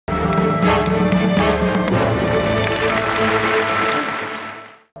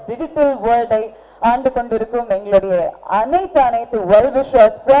Digital வேர்ல்டை ஆண்டு கொண்டிருக்கும் எங்களுடைய அனைத்து well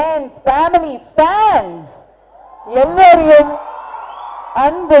wishers, friends, family, fans எல்லாரையும்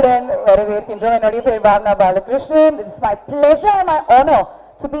அன்புடன் வரவேற்கின்றோம். என்னுடைய பேர் Bhavana Balakrishnan. It's my pleasure and my honor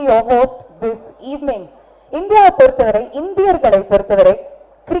to be your host this evening. இந்தியாவை பொறுத்தவரை, இந்தியர்களை பொறுத்தவரை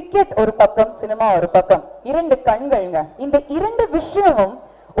கிரிக்கெட் ஒரு பக்கம், சினிமா ஒரு பக்கம், இரண்டு கண்கள்ங்க. இந்த இரண்டு விஷயமும்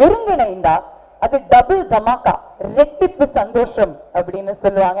ஒருங்கிணைந்தா அது டபுள் தமாக்கா, ரெட்டிப்பு சந்தோஷம் அப்படின்னு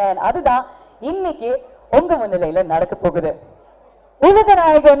சொல்லுவாங்க. அதுதான் இன்னைக்கு உங்க முன்னிலையில நடக்க போகுது.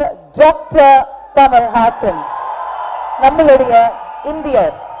 உலகநாயகன் டாக்டர் கமல் ஹாசன் நம்மளுடைய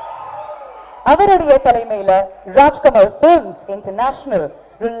இந்தியர். அவருடைய தலைமையில Rajkamal films international,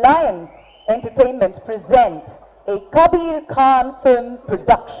 Reliance Entertainment present a Kabir Khan film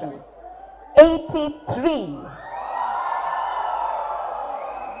production, 83,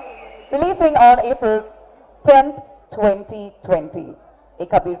 releasing on April 10th, 2020. A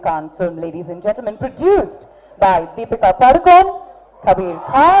Kabir Khan film, ladies and gentlemen, produced by Deepika, Kabir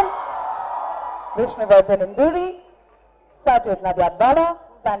Khan, Vishnuvardhan Induri, Sajid Nadyabala,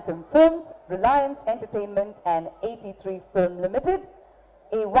 Phantom Films, Reliance Entertainment and 83 Film Limited.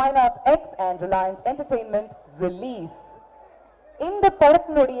 A Why Not X and Reliance Entertainment release. இந்த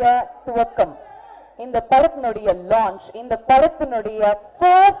படத்தினுடைய துவக்கம், இந்த படத்தினுடைய launch, இந்த படத்தினுடைய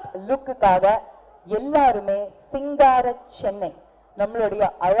first லுக்குக்காக எல்லாருமே சிங்கார சென்னை நம்மளுடைய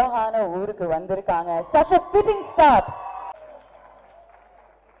அழகான ஊருக்கு வந்திருக்காங்க. Such a fitting start.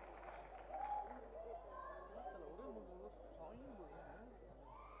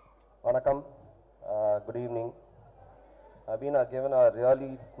 வணக்கம், good evening. I've been given a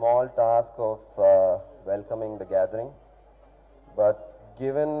really small task of welcoming the gathering, but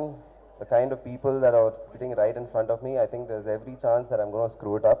given the kind of people that are sitting right in front of me, I think there's every chance that I'm going to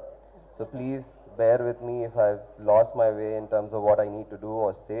screw it up. So please bear with me if I've lost my way in terms of what I need to do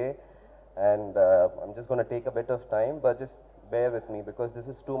or say, and I'm just going to take a bit of time, but just bear with me because this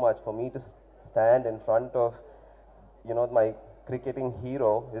is too much for me to stand in front of, you know, my cricketing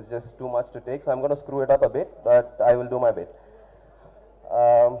hero is just too much to take, so I'm going to screw it up a bit, but I will do my bit.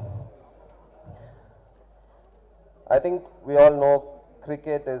 I think we all know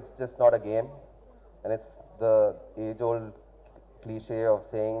cricket is just not a game, and it's the age-old cliche of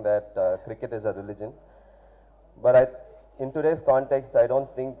saying that cricket is a religion. But in today's context, I don't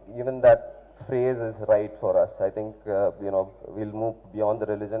think even that phrase is right for us. I think you know, we'll move beyond the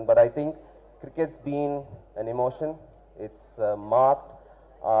religion. But I think cricket's been an emotion. It's marked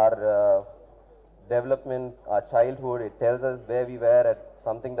our development, our childhood. It tells us where we were at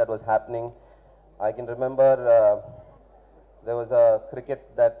something that was happening. I can remember there was a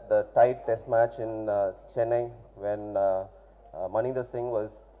the tied test match in Chennai when Mohinder Singh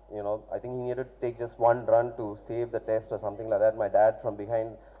was, you know, I think he needed to take just one run to save the test or something like that. My dad from behind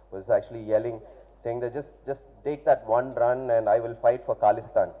was actually yelling, saying that just take that one run and I will fight for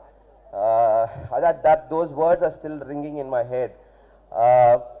Khalistan. Those words are still ringing in my head.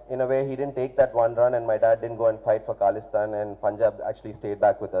 In a way, he didn't take that one run and my dad didn't go and fight for Khalistan, and Punjab actually stayed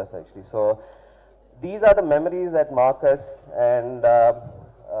back with us actually. So these are the memories that mark us, and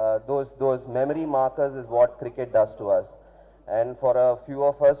those memory markers is what cricket does to us. And for a few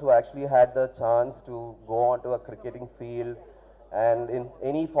of us who actually had the chance to go onto a cricketing field and in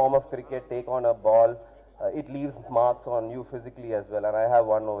any form of cricket take on a ball, it leaves marks on you physically as well, and I have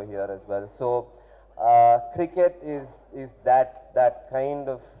one over here as well. So cricket is that kind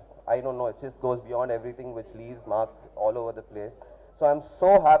of, I don't know, it just goes beyond everything, which leaves marks all over the place. So I'm so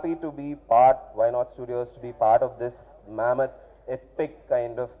happy to be part, Why Not Studios, to be part of this mammoth, epic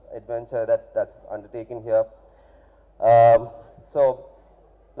kind of adventure that's undertaken here. So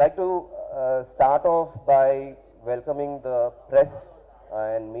like to start off by welcoming the press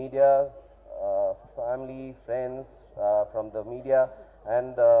and media, family, friends from the media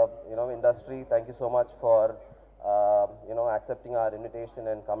and the, you know, industry. Thank you so much for you know, accepting our invitation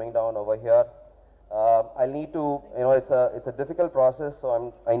and coming down over here. I'll need to, you know, it's a difficult process,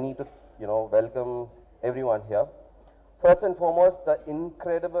 so I need to, you know, welcome everyone here. First and foremost, the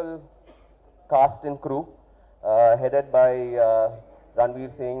incredible cast and crew headed by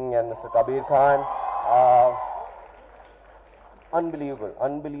Ranveer Singh and Mr. Kabir Khan.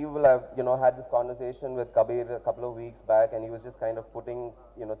 Unbelievable. I've, you know, had this conversation with Kabir a couple of weeks back, and he was just kind of putting,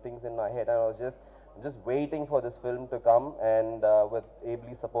 you know, things in my head, and I was just waiting for this film to come, and with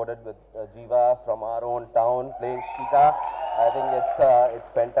ably supported with Jiiva from our own town playing Shika. I think it's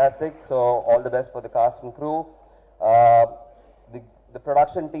fantastic. So all the best for the cast and crew. The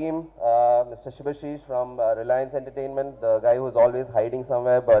production team, Mr. Shibashish from Reliance Entertainment, the guy who's always hiding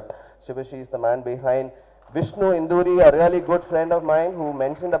somewhere, but Shibashish, the man behind. Vishnu Induri, a really good friend of mine, who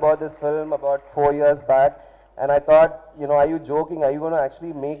mentioned about this film about 4 years back. And I thought, you know, are you joking? Are you going to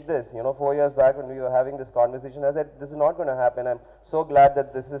actually make this? You know, 4 years back when we were having this conversation, I said, this is not going to happen. I'm so glad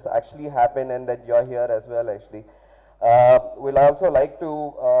that this has actually happened and that you're here as well, actually. We'll also like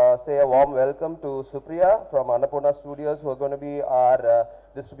to say a warm welcome to Supriya from Annapurna Studios, who are going to be our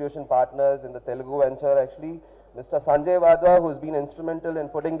distribution partners in the Telugu venture, actually. Mr. Sanjay Vadwa, who's been instrumental in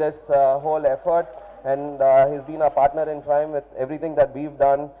putting this whole effort, and he's been our partner in crime with everything that we've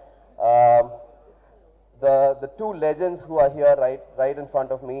done. The two legends who are here right in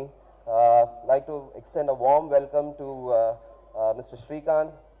front of me, like to extend a warm welcome to Mr.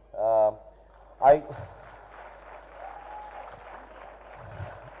 Srikkanth.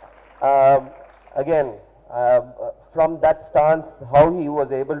 Again, from that stance, how he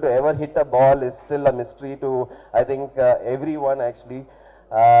was able to ever hit a ball is still a mystery to, I think, everyone actually.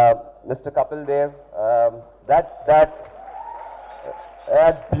 Mr. Kapil Dev, that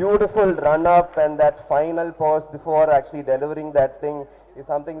beautiful run-up and that final pause before actually delivering that thing is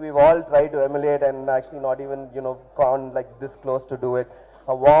something we've all tried to emulate and actually not even, you know, gone like this close to do it.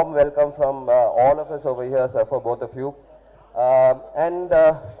 A warm welcome from all of us over here, sir, for both of you.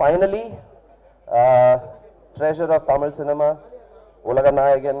 Finally, treasure of Tamil cinema,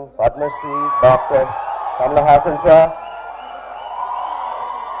 Ulaganayan, Padma Shri, Dr. Kamal Haasan, sir.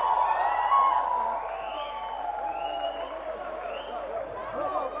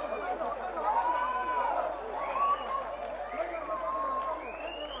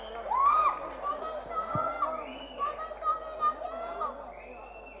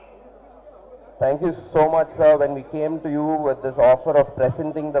 Thank you so much, sir. When we came to you with this offer of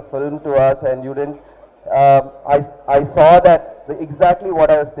presenting the film to us, and you didn't, I saw that exactly what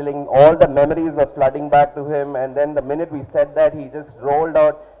I was telling, all the memories were flooding back to him, and then the minute we said that, he just rolled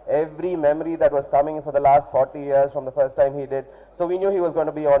out every memory that was coming for the last 40 years from the first time he did. So we knew he was going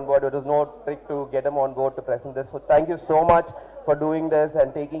to be on board. It was no trick to get him on board to present this. So thank you so much for doing this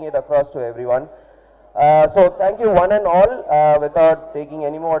and taking it across to everyone. So thank you one and all. Without taking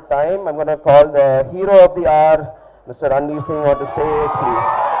any more time, I'm going to call the hero of the hour, Mr. Ranveer Singh, on the stage, please.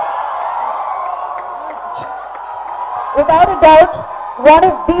 Without a doubt, one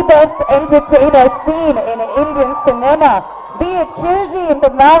of the best entertainers seen in Indian cinema, be it Khilji in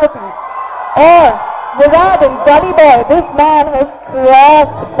Padmavati or Murad in Gully Boy. This man has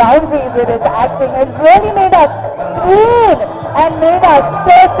crossed boundaries with his acting, has really made us swoon and made us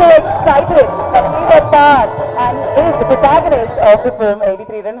so excited that he was part and is the protagonist of the film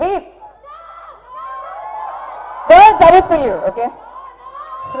 83. Ranveer. Girls, that was for you, okay?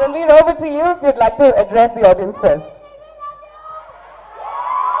 Ranveer, over to you if you'd like to address the audience first.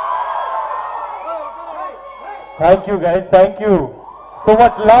 Thank you guys, thank you. So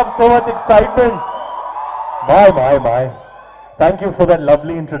much love, so much excitement. My. Thank you for that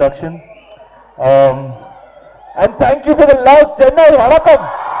lovely introduction. And thank you for the love, Chennai, Vanakkam.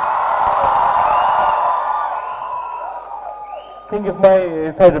 I think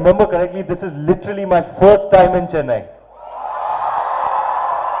if I remember correctly, this is literally my first time in Chennai.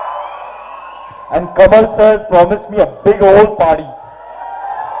 And Kamal sir has promised me a big old party.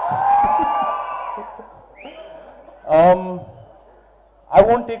 I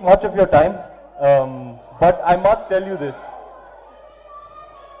won't take much of your time, but I must tell you this.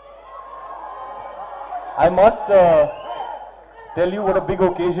 I must tell you what a big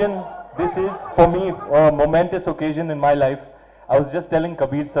occasion this is for me, a momentous occasion in my life. I was just telling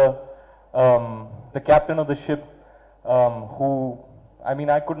Kabir sir, the captain of the ship, who, I mean,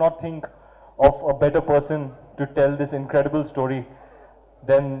 I could not think of a better person to tell this incredible story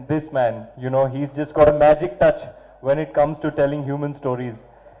than this man. You know, he's just got a magic touch when it comes to telling human stories,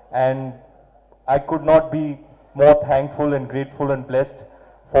 and I could not be more thankful and grateful and blessed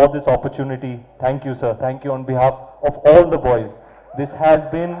for this opportunity. Thank you, sir. Thank you on behalf of all the boys. This has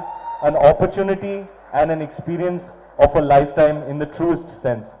been an opportunity and an experience of a lifetime in the truest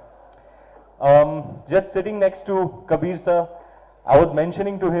sense. Just sitting next to Kabir sir, I was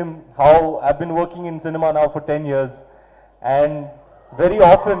mentioning to him how I've been working in cinema now for 10 years, and very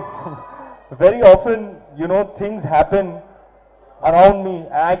often, very often, you know, things happen around me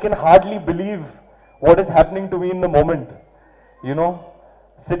and I can hardly believe what is happening to me in the moment. You know,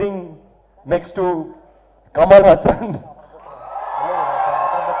 sitting next to Kamal Haasan,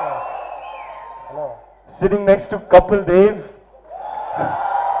 sitting next to Kapil Dev,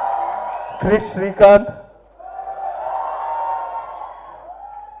 Srikkanth,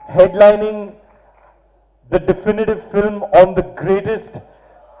 headlining the definitive film on the greatest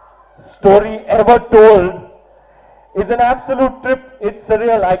story ever told, is an absolute trip. It's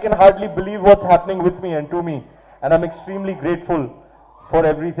surreal. I can hardly believe what's happening with me and to me. And I'm extremely grateful for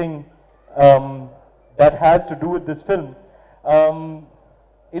everything that has to do with this film.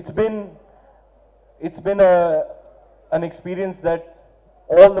 It's been an experience that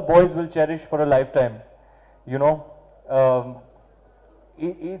all the boys will cherish for a lifetime. You know,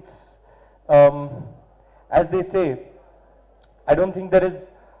 as they say, I don't think there is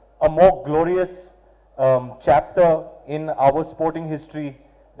a more glorious chapter in our sporting history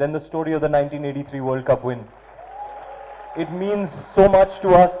than the story of the 1983 World Cup win. It means so much to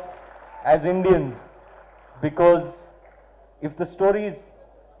us as Indians, because if the stories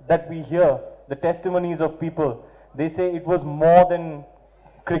that we hear, the testimonies of people, they say it was more than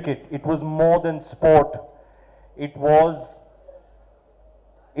cricket, it was more than sport. It was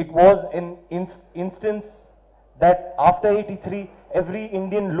an instance that after 83, every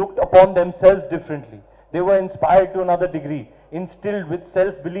Indian looked upon themselves differently. They were inspired to another degree, instilled with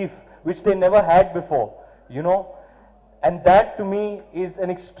self-belief, which they never had before, you know. And that to me is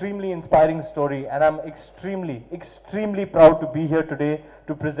an extremely inspiring story, and I'm extremely, extremely proud to be here today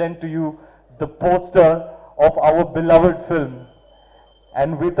to present to you the poster of our beloved film.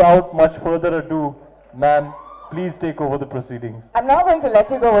 And without much further ado, ma'am, please take over the proceedings. I'm not going to let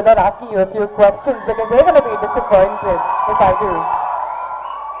you go without asking you a few questions, because they're going to be disappointed if I do.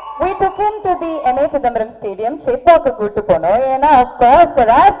 We took him to the M.A. Chidambaram Stadium, Cheppakku Kootu Pono, and of course for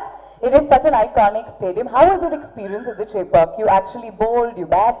us, it is such an iconic stadium. How was your experience at the Cheppakku? You actually bowled, you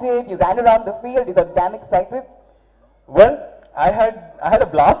batted, you ran around the field, you got damn excited? Well, I had a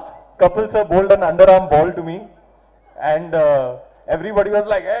blast. Kapil sir bowled an underarm ball to me, and everybody was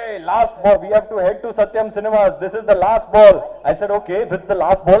like, hey, last ball, we have to head to Satyam Cinemas, this is the last ball. I said, okay, if it's the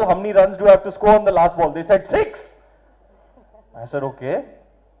last ball, how many runs do I have to score on the last ball? They said 6. I said, okay,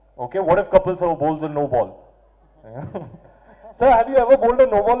 what if Kapil sir bowls a no ball? Sir, have you ever bowled a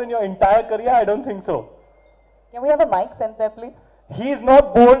no ball in your entire career? I don't think so. Can we have a mic sent there, please? He's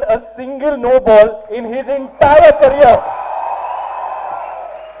not bowled a single no ball in his entire career.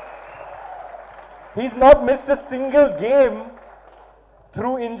 He's not missed a single game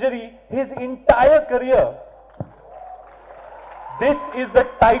through injury his entire career. This is the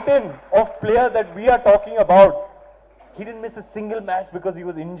titan of player that we are talking about. He didn't miss a single match because he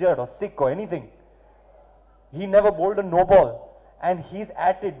was injured or sick or anything. He never bowled a no ball. And he's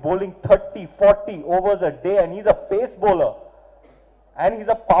at it, bowling 30, 40 overs a day, and he's a pace bowler. And he's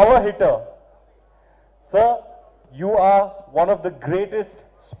a power hitter. Sir, you are one of the greatest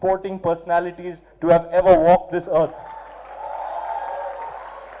sporting personalities to have ever walked this earth.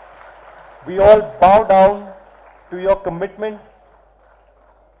 We all bow down to your commitment,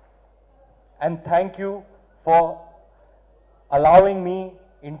 and thank you for allowing me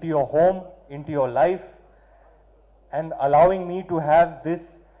into your home, into your life, and allowing me to have this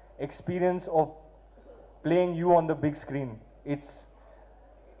experience of playing you on the big screen. It's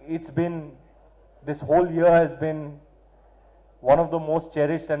been, this whole year has been one of the most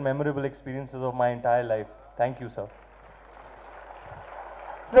cherished and memorable experiences of my entire life. Thank you, sir.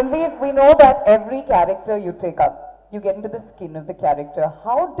 Ranveer, we know that every character you take up, you get into the skin of the character.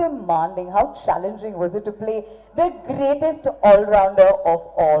 How demanding, how challenging was it to play the greatest all-rounder of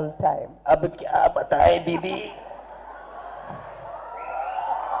all time? Ab kya bataye, Didi?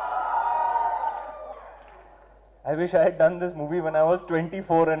 I wish I had done this movie when I was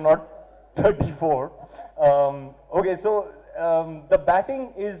 24 and not 34. Okay, so the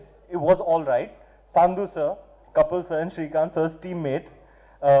batting was all right. Sandhu sir, Kapil sir and Srikkanth sir's teammate,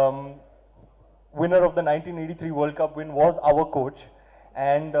 winner of the 1983 World Cup win, was our coach.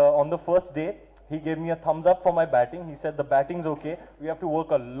 And on the first day, he gave me a thumbs up for my batting. He said the batting's okay, we have to work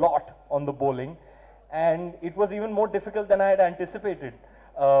a lot on the bowling. And it was even more difficult than I had anticipated.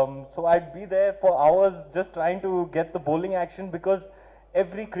 So I'd be there for hours just trying to get the bowling action, because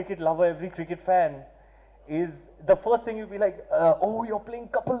every cricket lover, every cricket fan is, the first thing you'll be like, oh, you're playing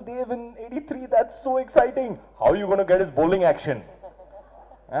Kapil Dev in 83, that's so exciting. How are you going to get his bowling action?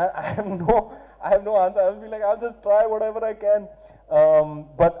 I have no answer. I'll be like, I'll just try whatever I can.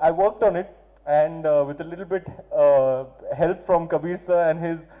 But I worked on it, and with a little bit help from Kabir sir and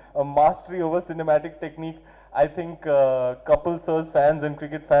his mastery over cinematic technique, I think Kapil sir's fans and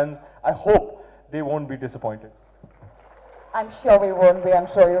cricket fans, I hope they won't be disappointed. I'm sure we won't be. I'm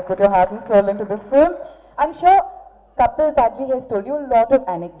sure you put your heart and soul into the film. I'm sure Kapil Paji has told you a lot of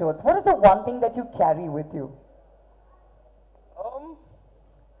anecdotes. What is the one thing that you carry with you?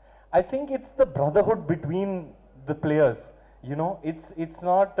 I think it's the brotherhood between the players. You know, it's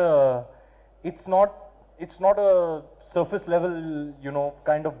not a surface level, you know,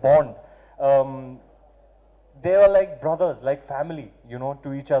 kind of bond. they were like brothers, like family, you know,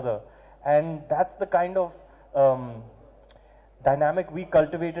 to each other. And that's the kind of dynamic we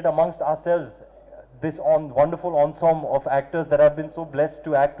cultivated amongst ourselves. This wonderful ensemble of actors that I've been so blessed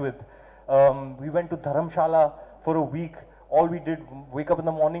to act with. We went to Dharamshala for a week. All we did, wake up in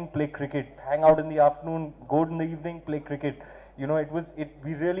the morning, play cricket, hang out in the afternoon, go in the evening, play cricket. You know,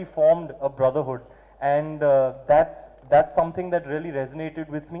 we really formed a brotherhood. And that's something that really resonated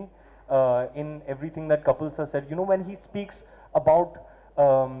with me in everything that Kapil sir said. You know, when he speaks about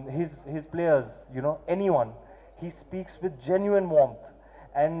his players, you know, anyone, he speaks with genuine warmth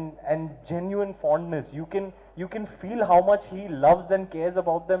and genuine fondness. You can feel how much he loves and cares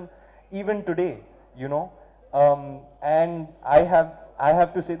about them even today, you know. And I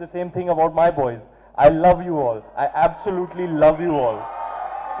have to say the same thing about my boys. I love you all. I absolutely love you all.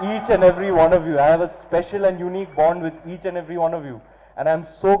 Each and every one of you. I have a special and unique bond with each and every one of you. And I'm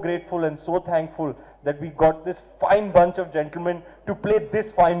so grateful and so thankful that we got this fine bunch of gentlemen to play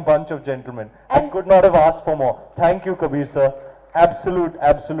this fine bunch of gentlemen. I could not have asked for more. Thank you, Kabir sir. Absolute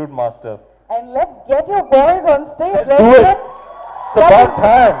master. And let's get your boys on stage. Let's do it. It's about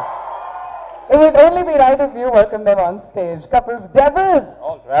time. It would only be right if you welcome them on stage. Couples Devils.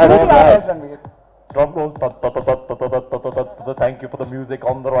 All right. Ranveer. Drum roll. Thank you for the music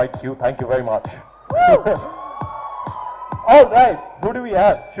on the right cue. Thank you very much. All right. Who do we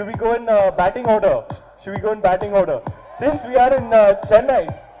have? Should we go in batting order? Since we are in Chennai,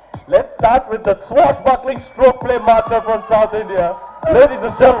 let's start with the swashbuckling stroke play master from South India. Ladies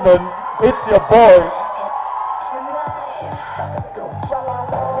and gentlemen, it's your boy.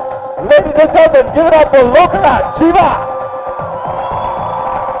 Ladies and gentlemen, give it up for Lokanath, Jiiva.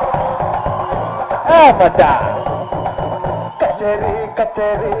 Macha. Kacheri,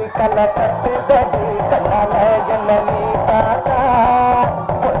 kacheri, kalakatti dadi, kanala yanani tata.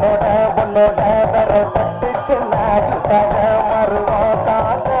 Bonoda, darakatti chenna, gitaga maruva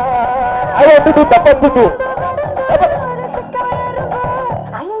tata. I want to do Tapattutu.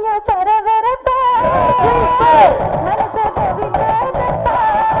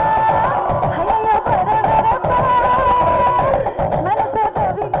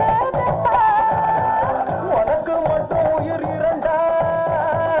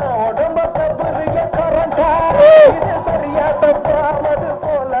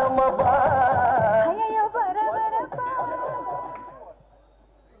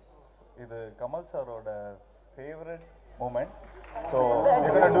 Kamal sir favorite moment, so we're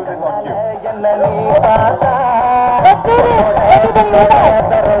gonna do this on cue. Let's do this. Everybody,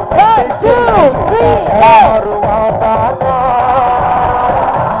 1, 2, 3, 4.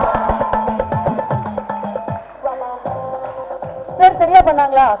 Sir, சரியா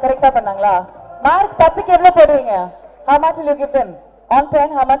பண்ணாங்களா? கரெக்ட்டா பண்ணாங்களா? Mark 10க்கு எவ்வளவு போடுவீங்க? How much will you give them? On 10,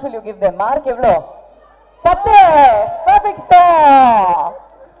 how much will you give them? Mark எவ்வளவு? 10. Perfect score.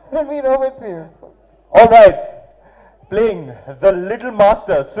 Ranveer, over to you. All right. Playing the little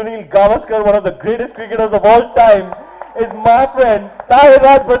master, Sunil Gavaskar, one of the greatest cricketers of all time, is my friend Tahir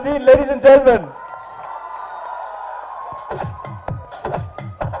Bhasin, ladies and gentlemen.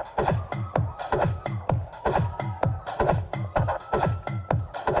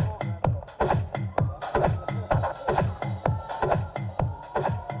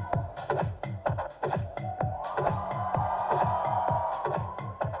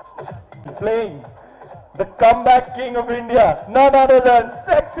 Playing the comeback king of India, none other than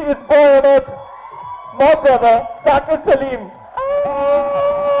sexiest boy on earth, my brother Saqib Saleem.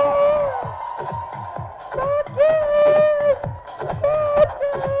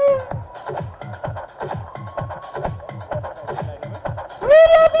 We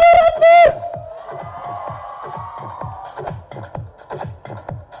love you, Ranveer.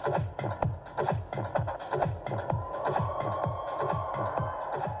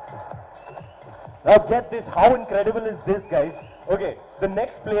 Now get this, how incredible is this, guys? Okay, the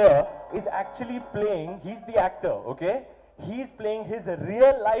next player is actually playing, he's the actor, okay? He's playing his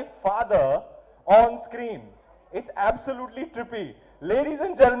real life father on screen. It's absolutely trippy. Ladies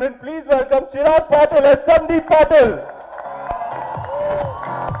and gentlemen, please welcome Chirag Patil as Sandeep Patil.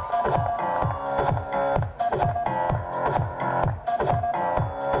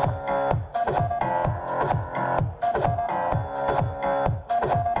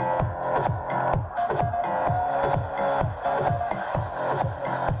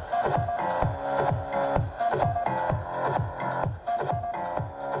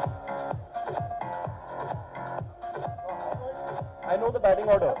 I know the batting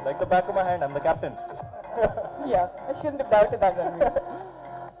order, like the back of my hand. I'm the captain. Yeah, I shouldn't have doubted that, Ranveer.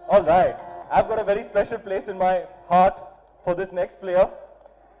 All right. I've got a very special place in my heart for this next player.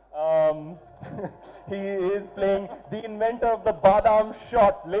 Um, he is playing the inventor of the Badam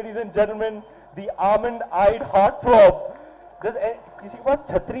shot. Ladies and gentlemen, the almond-eyed heartthrob. Does किसी के पास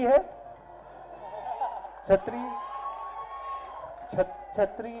छतरी है? छतरी?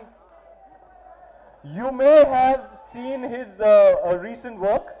 छतरी? You may have seen his recent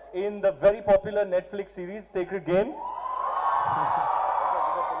work in the very popular Netflix series Sacred Games.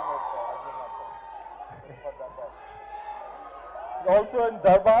 Also in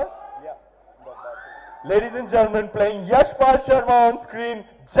Darbar. Yeah, Darbar. Ladies and gentlemen, playing Yashpal Sharma on screen,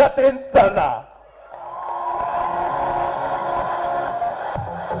 Jatin Sarna.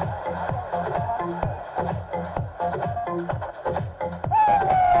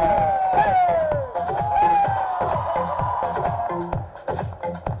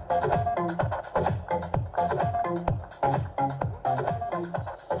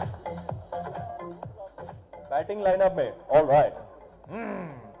 Batting lineup, mate. All right.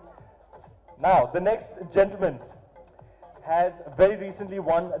 Now, the next gentleman has very recently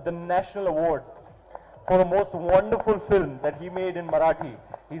won the National Award for the most wonderful film that he made in Marathi.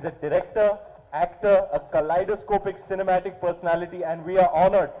 He's a director, actor, a kaleidoscopic cinematic personality, and we are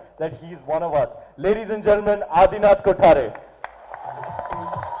honored that he's one of us. Ladies and gentlemen, Adinath Kothare.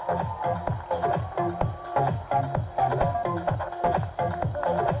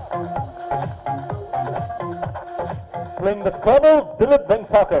 Playing the Colonel Dilip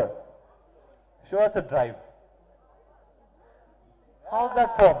Vengsakar. Show us a drive. How's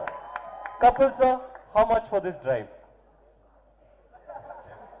that form? Kapil sir, how much for this drive?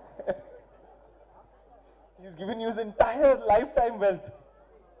 He's given you his entire lifetime wealth.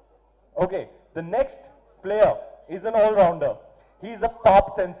 Okay, the next player is an all-rounder. He's a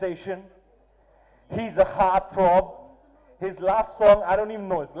pop sensation. He's a heartthrob. His last song, I don't even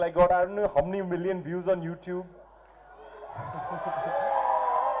know, it's like got I don't know how many million views on YouTube.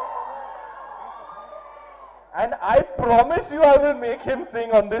 And I promise you I will make him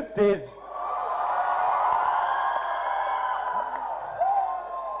sing on this stage.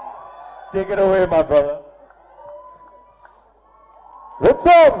 Take it away, my brother. Good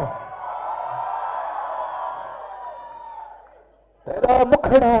song. तेरा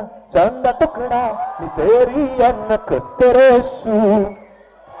मुखड़ा चंद टुकड़ा नी तेरी अनक तेरे शू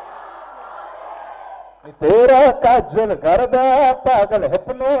नी तेरा काजल करदा पागल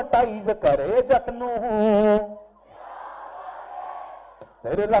hypnotise करे जतनू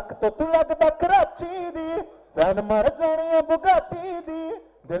तेरे लक तो तू लगदा कराची दी फैन मर जानी बुगाटी दी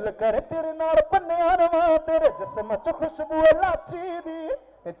दिल करे तेरे नाल पन्निया रवा तेरे जिस्म च खुशबू लाची दी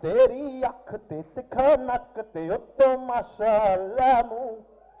तेरी अख ते तिखा नक ते उत्तो माशाअल्लाह मुंह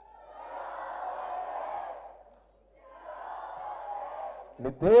नी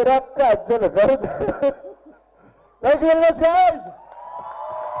तेरा काजल गर्द Thank you very much, guys.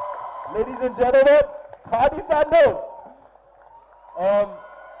 Ladies and gentlemen, Hadi Sandeep.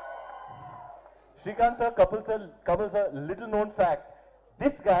 Srikkanth sir, Kamal sir, little known fact.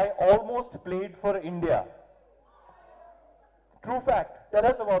 This guy almost played for India. True fact. Tell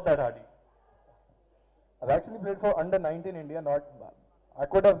us about that, Hadi. I've actually played for under 19 India, not I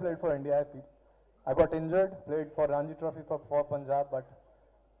could have played for India, I feel. I got injured, played for Ranji Trophy for Punjab, but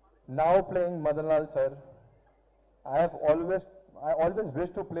now playing Madanlal sir, I always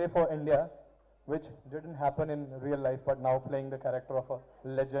wished to play for India, which didn't happen in real life, but now playing the character of a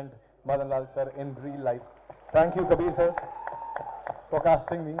legend, Madanlal sir, in real life. Thank you, Kabir sir, for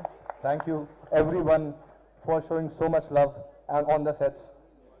casting me. Thank you, everyone, for showing so much love and on the sets,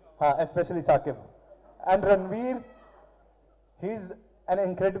 especially Saqib. And Ranveer, he's an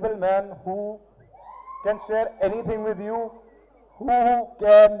incredible man who can share anything with you, who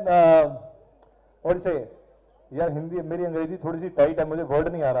can, what do you say? यार हिंदी मेरी अंग्रेजी थोड़ी सी tight है मुझे word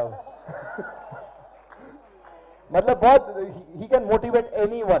नहीं आ रहा मतलब बहुत he can motivate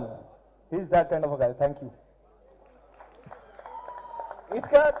anyone. He's that kind of a guy. Thank you.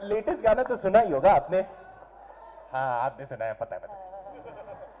 इसका लेटेस्ट गाना तो सुना ही होगा आपने. हाँ आपने सुना है पता है.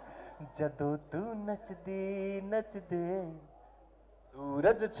 जदों तू नचदी नचदे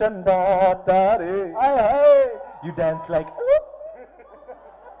सूरज चंदा तारे आए हाय you dance like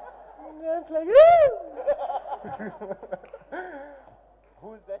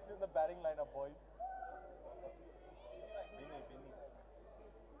Who's next in the batting lineup, boys?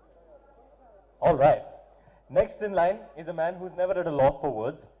 All right. Next in line is a man who's never at a loss for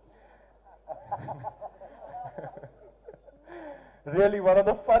words. Really, one of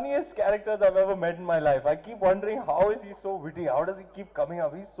the funniest characters I've ever met in my life. I keep wondering, how is he so witty? How does he keep coming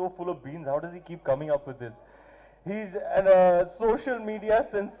up? He's so full of beans. How does he keep coming up with this? He's a social media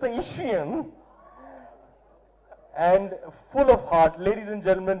sensation. and full of heart, ladies and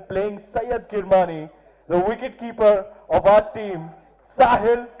gentlemen, playing Syed Kirmani, the wicket keeper of our team,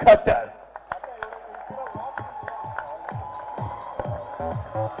 Sahil Khattar.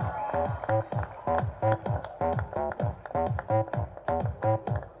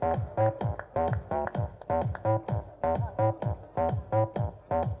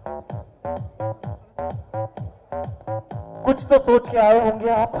 कुछ तो सोच के आए होंगे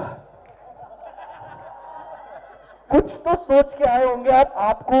आप, कुछ तो सोच के आए होंगे आप,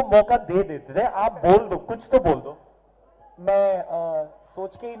 आपको मौका दे देते थे, आप बोल दो, कुछ तो बोल दो। मैं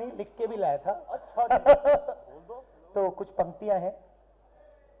सोच के ही नहीं, लिख के भी लाया था। अच्छा बोल दो। तो कुछ पंक्तियां हैं।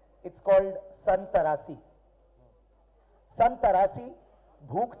 इट्स कॉल्ड सन तरासी। सन तरासी,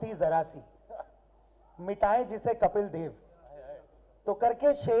 भूख थी जरा सी, मिटाए जिसे कपिल देव, तो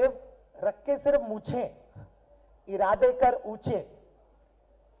करके शेव, रख के सिर्फ मूछे, इरादे कर ऊंचे,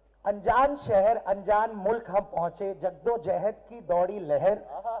 अनजान शहर अनजान मुल्क हम पहुंचे, जद्दोजहद की दौड़ी लहर,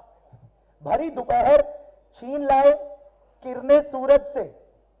 भरी दोपहर छीन लाए किरने सूरज से,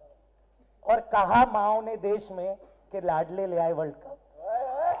 और कहा माओ ने देश में कि लाडले ले आए world cup.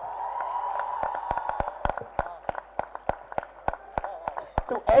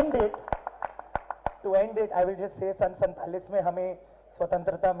 To and it I will just say, सन 47 में हमें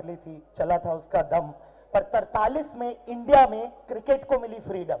स्वतंत्रता मिली थी, चला था उसका दम, पर 43 में इंडिया में क्रिकेट को मिली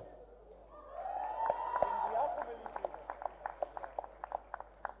फ्रीडम।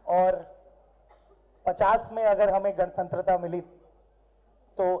 और 50 में अगर हमें गणतंत्रता मिली,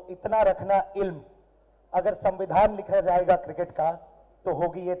 तो इतना रखना इल्म, अगर संविधान लिखा जाएगा क्रिकेट का, तो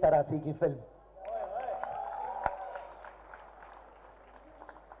होगी ये 83 की फिल्म।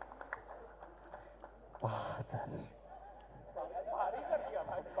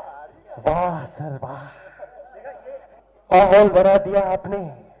 वाह सर वाह, माहौल बना दिया आपने।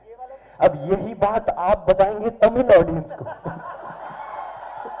 अब यही बात आप बताएंगे तमिल ऑडियंस को।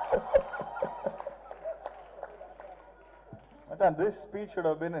 Machan, this speech should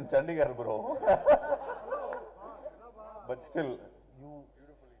have been in Chandigarh, bro. But still, you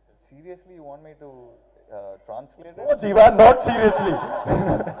seriously you want me to translate it? No, Jiiva, not seriously.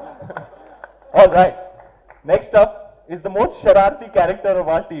 All right. Next up is the most shararti character of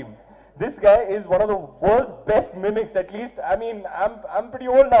our team. This guy is one of the world's best mimics, at least. I mean, I'm pretty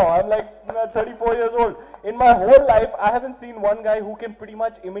old now. I'm like 34 years old. In my whole life, I haven't seen one guy who can pretty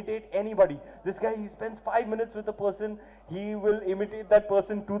much imitate anybody. This guy, he spends 5 minutes with a person, he will imitate that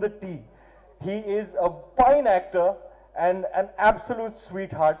person to the T. He is a fine actor and an absolute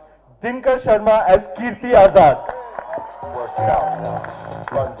sweetheart. Dinkar Sharma as Kirti Azad. Work it out.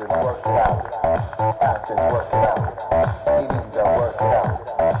 London, work it out. Athens, work it out. Ibiza, work it out.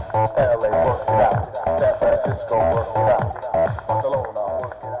 LA, work it out. San Francisco, work it out. Barcelona,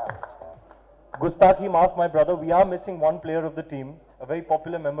 work it out. Gustaki Maaf, my brother, we are missing one player of the team, a very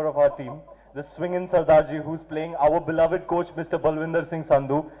popular member of our team, the swinging Sardarji, who's playing our beloved coach, Mr. Balwinder Singh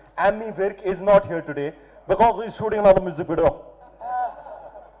Sandhu. Ammi Virk is not here today because he's shooting another music video.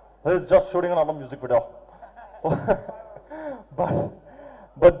 He's just shooting another music video.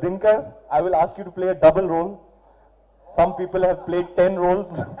 But Dinkar, I will ask you to play a double role. Some people have played 10 roles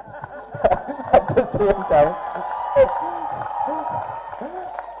at the same time.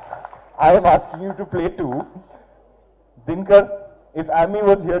 I am asking you to play 2. Dinkar, if Ammi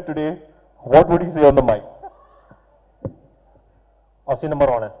was here today, what would he say on the mic? Aussie number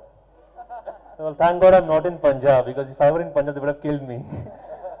 1. Well, thank God I'm not in Punjab, because if I were in Punjab, they would have killed me.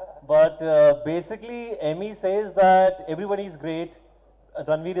 But basically, Emmy says that everybody is great,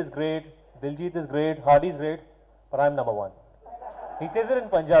 Ranveer is great, Diljit is great, Hardy is great, but I'm number 1. He says it in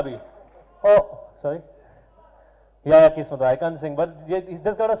Punjabi. Oh, sorry. Yeah, Kismat, I can't sing, but he's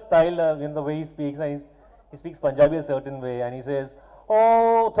just got a style in the way he speaks, and he speaks Punjabi a certain way, and he says,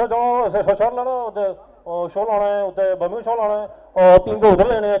 oh, show lana hai, bami show lana hai, 3 ko udhar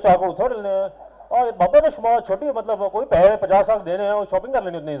lene hai, 4 ko udhar lene hai, और बाबा ने छोटी मतलब कोई पैसे 50 लाख देने हैं और shopping कर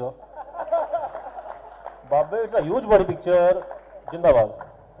लेनी उतनी तो बाबा इट्स अ ह्यूज बड़ी पिक्चर जिंदाबाद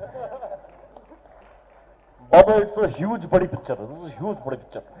Baba, it's a huge body picture. This is a huge body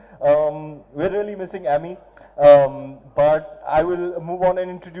picture. We're really missing Ammi, but I will move on and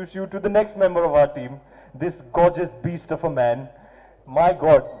introduce you to the next member of our team, this gorgeous beast of a man. My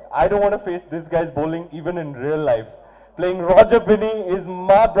God, I don't want to face this guy's bowling even in real life. Playing Roger Binney is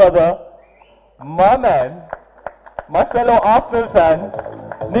my brother, my man, my fellow Arsenal fan,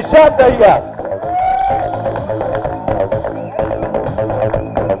 Nishad Dahiya.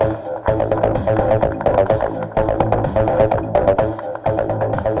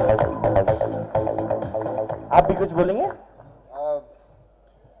 आप भी कुछ बोलेंगे?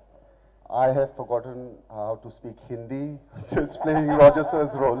 I have forgotten how to speak Hindi, just playing Roger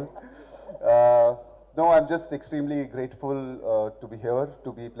Sir's role. No, I'm just extremely grateful to be here,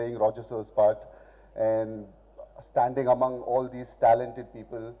 to be playing Roger Sir's part, and standing among all these talented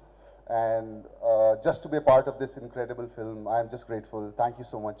people, and just to be a part of this incredible film. I'm just grateful. Thank you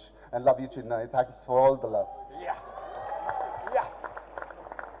so much, and love you, Chennai. Thanks for all the love.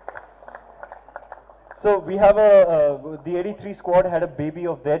 So we have the 83 squad had a baby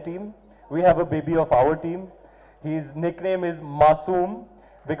of their team. We have a baby of our team. His nickname is Masoom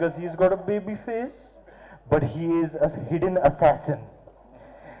because he's got a baby face, but he is a hidden assassin.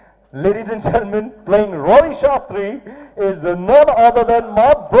 Ladies and gentlemen, playing Romi Shastri is none other than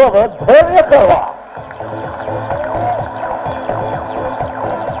my brother Dharyakarwa.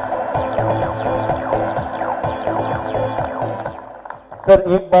 Sir,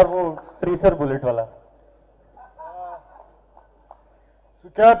 एक बार वो tracer bullet वाला. So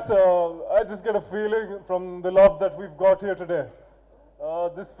Caps, I just get a feeling from the love that we've got here today.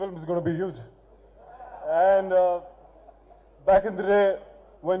 This film is going to be huge. And back in the day,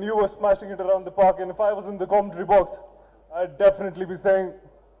 when you were smashing it around the park, and if I was in the commentary box, I'd definitely be saying,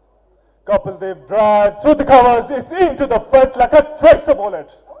 Kapil Dev drives through the covers, it's into the fence like a tracer bullet.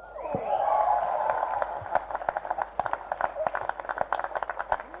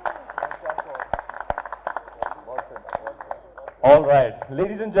 All right,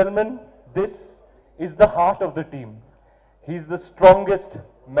 ladies and gentlemen, this is the heart of the team. He's the strongest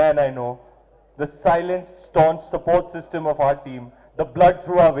man I know, the silent, staunch support system of our team, the blood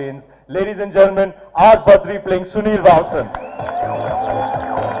through our veins. Ladies and gentlemen, our Badri playing Sunil Valsan.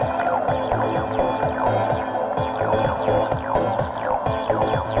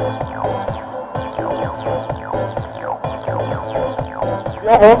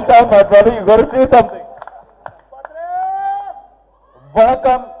 Your hometown, my brother, you got to say something.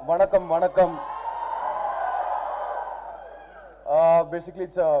 Vanakkam, vanakkam, vanakkam. Basically,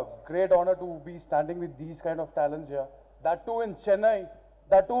 it's a great honor to be standing with these kind of talents here. That too in Chennai,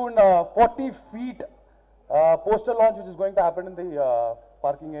 that too in 40 feet poster launch which is going to happen in the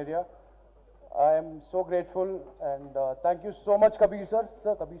parking area. I am so grateful and thank you so much, Kabir sir.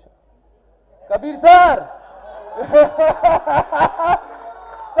 Sir, Kabir sir. Kabir sir!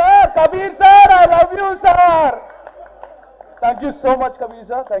 Sir, Kabir sir, I love you sir! Thank you so much, Kabir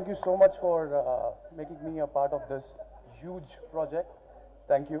sir. Thank you so much for making me a part of this huge project.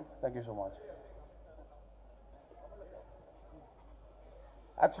 Thank you. Thank you so much.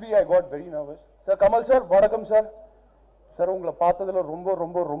 Actually, I got very nervous. Sir, Kamal sir, vanakkam sir. Sir, ungala paathadhula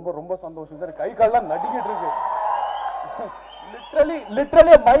romba sandosham sir. Kai kalla nadigittu irukku.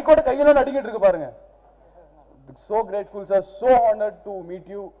 Literally mic oda kaiyila nadigittu irukku parunga. So grateful sir, so honored to meet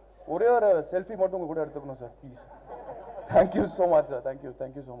you. Ore or selfie mattum unga kuda eduthukonum sir, please. Thank you so much, sir. Thank you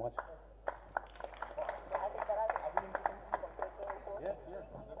so much.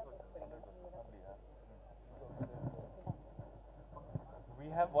 We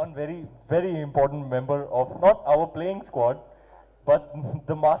have one very, very important member of not our playing squad, but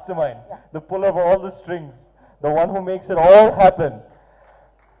the mastermind, the puller of all the strings, the one who makes it all happen.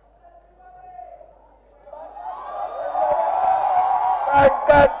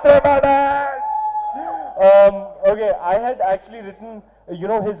 Okay, I had actually written, you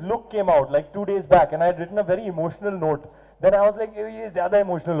know, his look came out like 2 days back, and I had written a very emotional note. Then I was like, ye zyada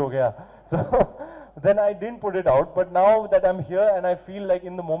emotional ho gaya. So then I didn't put it out, but now that I'm here and I feel like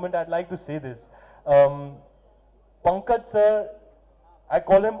in the moment I'd like to say this. Pankaj sir, I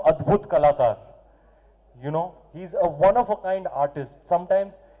call him Adbhut Kalakar. You know, he's a one-of-a-kind artist.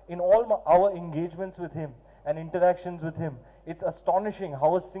 Sometimes in all our engagements with him and interactions with him, it's astonishing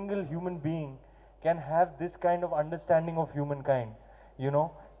how a single human being can have this kind of understanding of humankind. You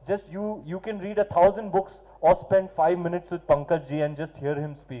know, just you can read 1,000 books or spend 5 minutes with Pankaj ji and just hear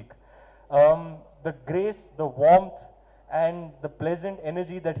him speak. The grace, the warmth and the pleasant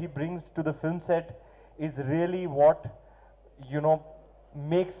energy that he brings to the film set is really what, you know,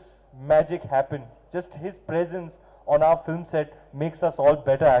 makes magic happen. Just his presence on our film set makes us all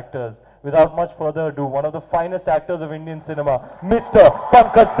better actors. Without much further ado, one of the finest actors of Indian cinema, Mr.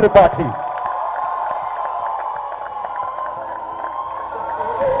 Pankaj Tripathi.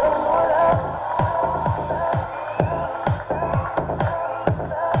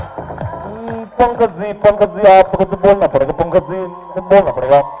 Pankaj ji आपको तो बोलना पड़ेगा, पंकज जी बोलना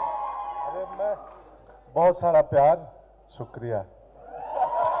पड़ेगा। अरे मैं बहुत सारा प्यार, शुक्रिया।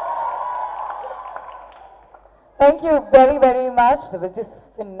 Thank you very, very much. That was just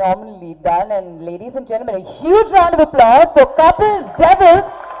phenomenally done. And ladies and gentlemen, a huge round of applause for Kapil Dev,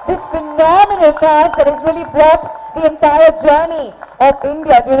 this phenomenal cast that has really brought the entire journey of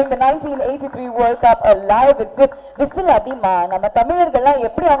India during the 1983 World Cup alive. It's just whistle adima. நம்ம தமிழர்கள்லாம்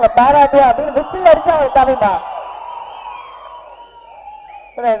எப்படி அவங்க பாராட்டுவோம் அப்படின்னு whistle அடிச்சா அவங்க தமிழா.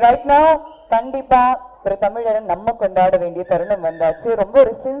 Right now, கண்டிப்பா ஒரு தமிழரை நம்ம கொண்டாட வேண்டிய தருணம் வந்தாச்சு. ரொம்ப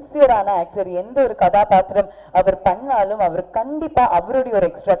ஒரு சின்சியரான ஆக்டர். எந்த ஒரு கதாபாத்திரம் அவர் பண்ணாலும் அவர் கண்டிப்பா அவருடைய ஒரு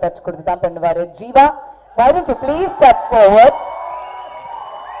எக்ஸ்ட்ரா டச் கொடுத்து தான் பண்ணுவாரு. Jeeva, why don't you please step forward?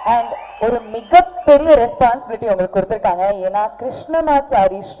 And ஒரு மிகப்பெரிய ரெஸ்பான்சிபிலிட்டி உங்களுக்கு கொடுத்திருக்காங்க. ஏன்னா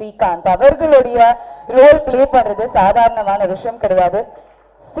கிருஷ்ணமாச்சாரி ஸ்ரீகாந்த் அவர்களுடைய ரோல் பிளே பண்றது சாதாரணமான விஷயம் கிடையாது.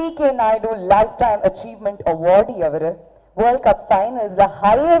 CK Naidu life time achievement awardee அவரு. World cup ஃபைனல்ஸ்ல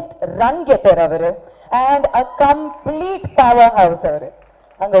highest run getter அவரு. And a complete powerhouse அவரு.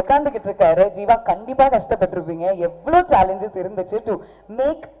 அங்க உட்கார்ந்துகிட்டு இருக்காரு. ஜீவா, கண்டிப்பா கஷ்டப்பட்டிருப்பீங்க. எவ்வளவு சேலஞ்சஸ் இருந்துச்சு to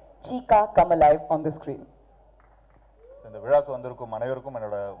make Chika come alive on the screen. இந்த விழாக்கு வந்திருக்கும் அனைவருக்கும்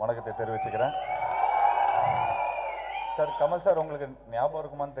என்னோட வணக்கத்தை தெரிவிச்சுக்கிறேன். சார், கமல் சார் உங்களுக்கு ஞாபகம்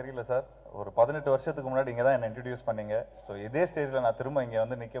இருக்குமான்னு தெரியல சார். ஒரு 18 வருஷத்துக்கு முன்னாடி இங்கே தான் என்னை இன்ட்ரடியூஸ் பண்ணீங்க. ஸோ இதே ஸ்டேஜில் நான் திரும்ப இங்கே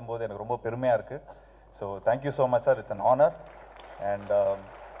வந்து நிற்கும் போது எனக்கு ரொம்ப பெருமையாக இருக்குது. So thank you so much sir, it's an honour.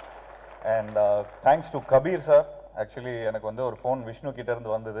 And thanks to Kabir sir. Actually எனக்கு வந்து ஒரு ஃபோன் விஷ்ணு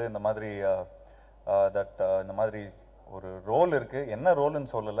கிட்டேருந்து வந்தது. இந்த மாதிரி இந்த மாதிரி ஒரு ரோல் இருக்குது, என்ன ரோல்னு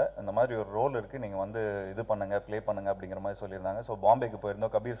சொல்லலை, இந்த மாதிரி ஒரு ரோல் இருக்குது, நீங்கள் வந்து இது பண்ணுங்க, ப்ளே பண்ணுங்க அப்படிங்கிற மாதிரி சொல்லியிருந்தாங்க. ஸோ பாம்பேக்கு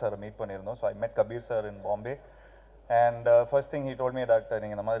போயிருந்தோம், கபீர் சாரை மீட் பண்ணியிருந்தோம். ஸோ ஐ மெட் Kabir sir in Bombay. And first thing he told me that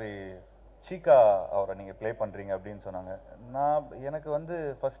நீங்கள் இந்த மாதிரி சீக்கா அவரை நீங்கள் ப்ளே பண்ணுறீங்க அப்படின்னு சொன்னாங்க. எனக்கு வந்து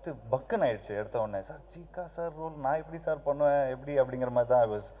ஃபஸ்ட்டு பக்குன்னு ஆயிடுச்சு எடுத்த உடனே. சார், சீக்கா சார் ரோல் நான் எப்படி சார் பண்ணுவேன், எப்படி அப்படிங்கிற மாதிரி தான் I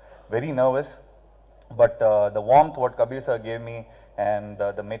was very nervous. But the warmth what Kabir sir gave me and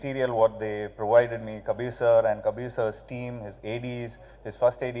the material what they provided me, Kabir sir and Kabir sir's team, his ADs, his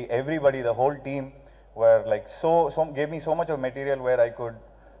first AD, everybody, the whole team were like so gave me so much of material where I could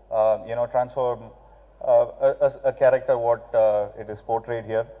transform a character what it is portrayed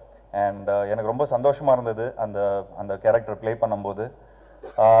here. And எனக்கு ரொம்ப சந்தோஷமா இருந்தது அந்த character play பண்ணும்போது.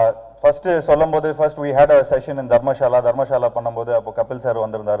 First சொல்லும்போது first we had a session in Dharamshala பண்ணும்போது அப்போ Kapil sir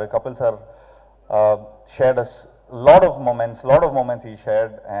வந்திருந்தாரு. Kapil sir shared a lot of moments he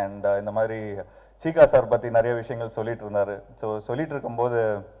shared. And இந்த மாதிரி சீக்கா சார் பத்தி நிறைய விஷயங்கள் சொல்லிட்டு இருந்தாரு. ஸோ சொல்லிட்டு இருக்கும்போது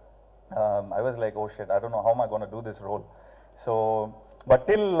I was like, oh shit, I don't know how am I going to do this role. So but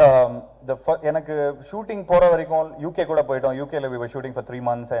till எனக்கு ஷூட்டிங் போற வரைக்கும் யூகே கூட போயிட்டோம். யூகேல we were shooting for 3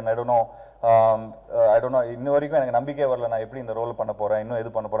 months and I don't know இன்ன வரைக்கும் எனக்கு நம்பிக்கை வரல நான் எப்படி இந்த ரோல் பண்ண போறேன், இன்னும் எது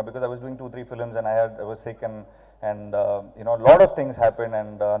பண்ண போறேன், because I was doing 2-3 films and I was sick and a lot of things happened.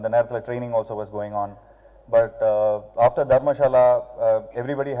 And அந்த நேரத்துல training also was going on. But after Dharmashala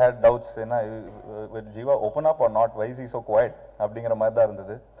everybody had doubts, will Jiiva open up or not, why is he so quiet அப்படிங்கிற மாதிரி தான்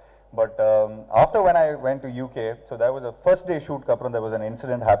இருந்தது. But after when I went to UK, so that was the first day shoot kapran there was an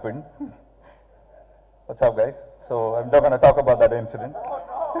incident happened. What's up guys? So I'm not going to talk about that incident.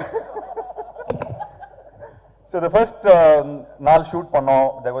 So the first naal shoot panno,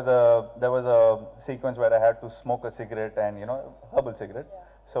 there was a sequence where I had to smoke a cigarette and herbal cigarette.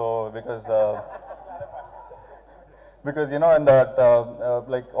 So because in that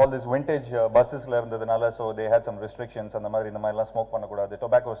like all this vintage buses la irundadunala, so they had some restrictions and the madri smoke panna koodadhu,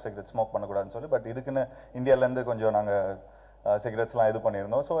 tobacco cigarette smoke panna koodadhu solli. But idukku India la irundhu konjam naanga cigarettes la idu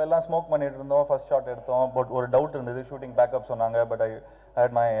pannirundom. So ella smoke pannittu irundom, first shot edthom. But or doubt irundhathu, shooting backup sonanga. But I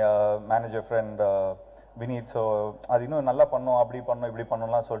had my manager friend Vineet, so அது இன்னும் நல்லா பண்ணோம், அப்படி பண்ணோம், இப்படி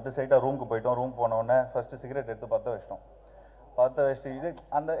பண்ணோம்லாம் சொல்லிட்டு சைட்டா ரூமுக்கு போயிட்டோம். ரூம் போன உடனே ஃபர்ஸ்ட் சிகரெட் எடுத்து பற்ற வச்சுட்டு இது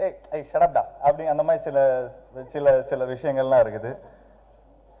அந்த ஷடப்டா அப்படி அந்த மாதிரி சில விஷயங்கள்லாம் இருக்குது.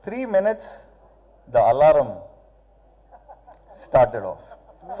 3 minutes the alarm started off.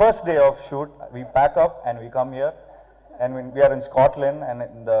 First day of shoot, we pack up and we come here and we are in Scotland and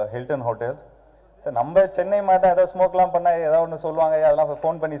in the Hilton Hotel. So நம்ம சென்னை மாதிரி தான் ஏதாவது ஸ்மோக்லாம் பண்ணா ஏதாவது ஒன்று சொல்லுவாங்க, அதெல்லாம்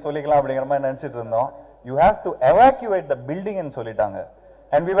ஃபோன் பண்ணி சொல்லிக்கலாம் அப்படிங்கிற மாதிரி நினச்சிட்டு இருந்தோம். You have to evacuate the building ன்னு சொல்லிட்டாங்க.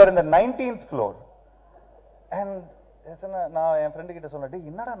 And we were in the 19th floor. And நான் என் ஃப்ரெண்டு கிட்ட சொன்னேன்,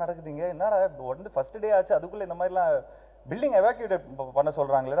 என்னடா நடக்குதுங்க, என்னடா வந்து ஃபர்ஸ்ட் டே ஆச்சு அதுக்குள்ள இந்த மாதிரிலாம் பில்டிங் எவாக்யூட் பண்ண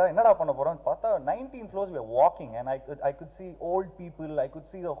சொல்றாங்களேடா, என்னடா பண்ண போறோம் பார்த்தா 19 floors we were walking and I could see old people, I could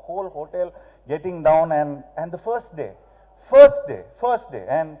see the whole hotel getting down. And the first day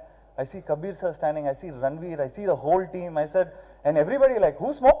and I see Kabir sir standing, I see Ranveer, I see the whole team. I said, and everybody like,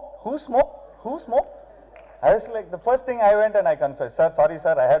 who smoked? I was like, the first thing I went and I confessed, sir, sorry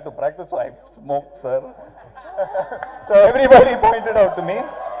sir, I had to practice, so I smoked, sir. So everybody pointed out to me.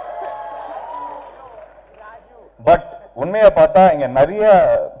 But unmaiya paatha inga nariya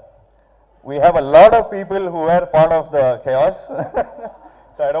we have a lot of people who were part of the chaos.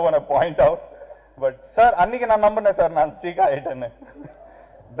 So I don't want to point out, but sir anniki na nambana sir nan chika aitene.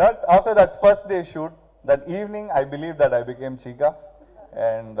 That after that first day shoot, that evening I believe that I became Chika.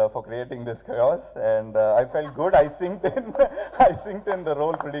 and for creating this chaos. And I felt good. I synced in. I synced in the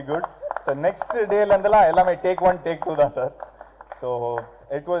role pretty good. So next day, I take 1, take 2, sir. So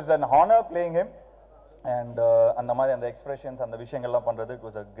it was an honor playing him. And the expressions and the vishangallam pandrathu, it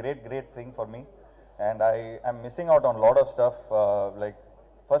was a great thing for me. And I am missing out on a lot of stuff. Like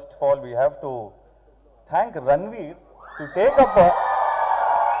first of all, we have to thank Ranveer to take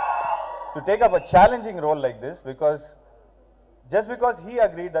up a challenging role like this, because just because he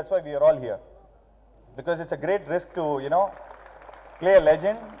agreed, that's why we are all here. Because it's a great risk to, you know, play a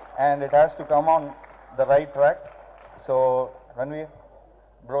legend, and it has to come on the right track. So Ranveer,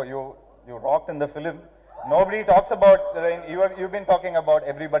 bro, you rocked in the film. Nobody talks about, you've been talking about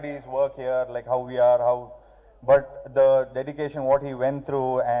everybody's work here, like how we are, but the dedication, what he went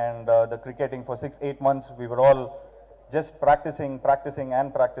through, and the cricketing for 6-8 months, we were all just practicing,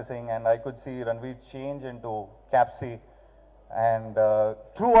 and I could see Ranveer change into Capsy. And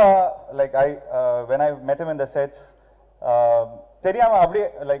through when I met him in the sets,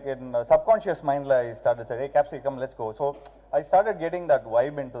 like in subconscious mind, I started saying, hey Capsy, come, let's go. So I started getting that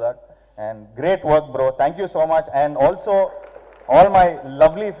vibe into that. And great work, bro. Thank you so much. And also, all my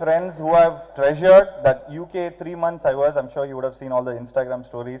lovely friends who have treasured that UK 3 months I was, I'm sure you would have seen all the Instagram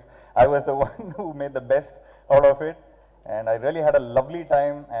stories. I was the one who made the best out of it. And I really had a lovely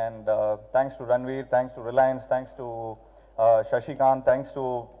time. And thanks to Ranveer, thanks to Reliance, thanks to Shashikanth, thanks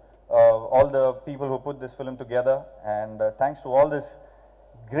to all the people who put this film together. And thanks to all these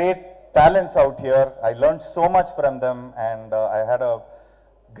great talents out here. I learned so much from them, and I had a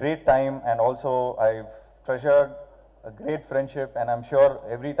great time, and also I've treasured a great friendship, and I'm sure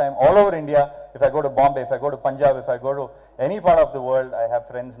every time all over India, if I go to Bombay, if I go to Punjab, if I go to any part of the world, I have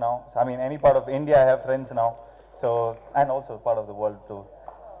friends now. I mean, any part of India, I have friends now. So, and also part of the world too.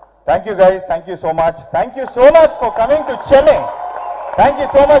 Thank you guys, thank you so much. Thank you so much for coming to Chennai. Thank you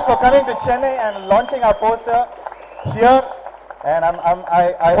so much for coming to Chennai and launching our poster here. And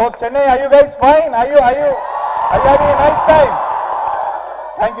I hope Chennai, are you guys fine? Are you having a nice time?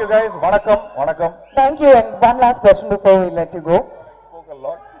 Thank you guys. Vanakkam. Thank you. And one last question before we let you go. Spoke a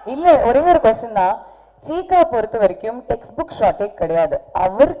lot. ஒரே ஒரு question தான். சீகா பொறுத்த வரைக்கும் text ஷாட்டே கிடையாது.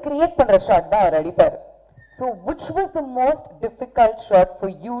 அவர் create பண்ற shot தான் அவர் அடிப்பார். So which was the most difficult shot for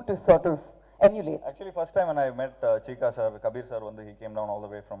you to sort of emulate? Actually, first time when I met Chika sir, Kabir sir, he came down all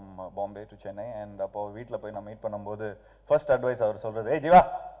the way from Bombay to Chennai, and appo veetla poi na meet பண்ணும்போது first advice அவர் சொல்றது, "Hey Jiiva,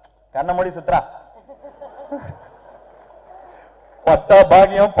 kanna mudi sutra." Patta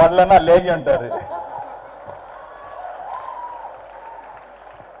பாகியம் படலன்னா லேகியம்ட்டாரு.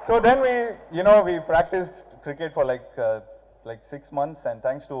 So then we practiced cricket for like 6 months, and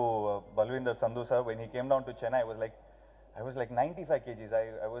thanks to Balwinder Sandhu sir, when he came down to Chennai, I was like 95 kgs.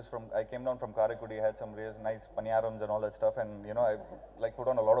 I came down from Karaikudi, had some real nice paniyarams and all that stuff, and I like put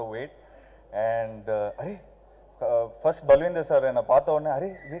on a lot of weight. And first Balwinder sir enna paatha odane,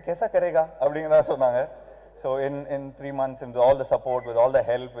 "Arey, ye kaisa karega?" அப்படிங்கறத சொன்னாங்க. So in 3 months, with all the support, with all the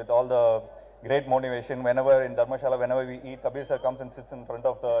help, with all the great motivation, whenever in Dharmashala, whenever we eat, Kabir sir comes and sits in front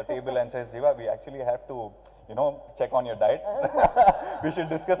of the table and says, "Jiiva, we actually have to, check on your diet. We should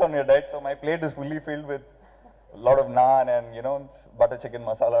discuss on your diet." So my plate is fully filled with a lot of naan and, butter chicken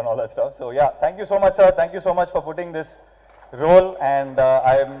masala and all that stuff. So yeah, thank you so much, sir. Thank you so much for putting this role, and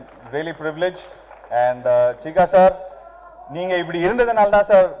I am really privileged. And Chika sir, நீங்க இப்படி இருந்ததனால தான்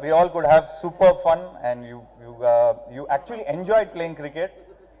sir we all could have super fun, and you actually enjoyed playing cricket.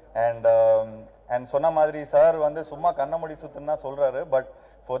 And சொன்ன மாதிரி sir சும்மா கண்ண மூடி சுத்துனா சொல்றாரு, but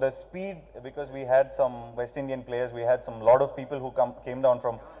for the speed, because we had some West Indian players, we had some lot of people who came down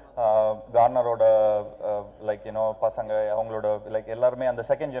from Garneroda, பசங்க அவங்களோட எல்லாருமே அந்த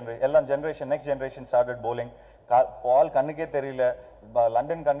next generation started bowling. பால் கண்ணுக்கே தெரியல,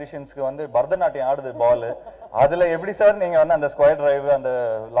 லண்டன் கண்டிஷன்ஸ்க்கு பரதநாட்டியம் ஆடுது பால். அதுல எப்படி சார் நீங்க அந்த ஸ்கொயர் டிரைவ் அந்த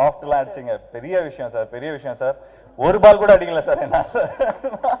லாஃப்ட் எல்லாம் அடிச்சீங்க? பெரிய விஷயம் சார். ஒரு பால் கூட அடிக்கல சார் என்ன.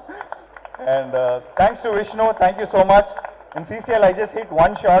 And thanks to Vishnu, thank you so much. In CCL I just hit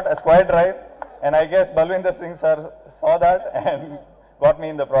one shot, a square drive, and I guess Balwinder Singh sir saw that and got me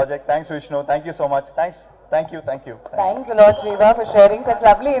in the project. Thanks Vishnu, thank you so much. Thank you. Thanks a lot, Jiiva, for sharing such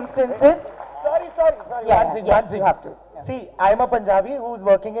lovely instances. Sorry. Yeah, you have to. Yeah. See, I'm a Punjabi who's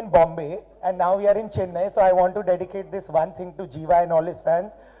working in Bombay, and now we are in Chennai, so I want to dedicate this one thing to Jiiva and all his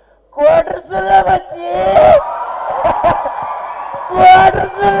fans. Quadrusula bachi!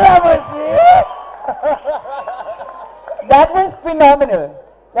 Quadrusula bachi! That was phenomenal.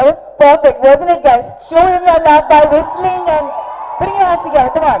 That was perfect, wasn't it, guys? Show him your love by whistling and putting your hands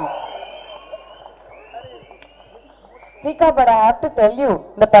together. Come on. Chika, but I have to tell you,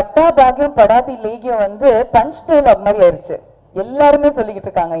 the Patta Bhagyam Padati Legium punch tail of Mari Arichu. எல்லாருமே சொல்லிக்கிட்டு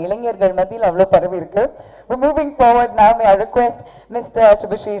இருக்காங்க இளைஞர்கள் மத்தியில் அவ்வளவு பரவி இருக்கு. We're moving forward now. May I request Mr.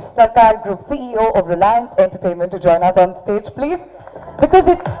 Shubhashish Sarkar, Group CEO of Reliance Entertainment, to join us on stage, please. Because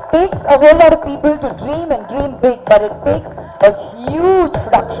it takes a whole lot of people to dream and dream big, but it takes a huge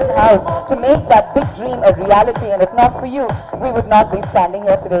production house to make that big dream a reality. And if not for you, we would not be standing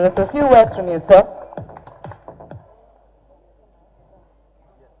here today. So a few words from you, sir.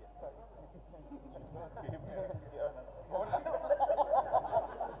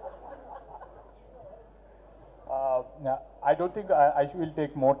 I don't think I will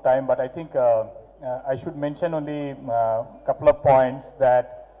take more time, but I think I should mention only a couple of points that,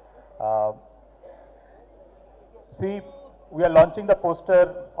 see, we are launching the poster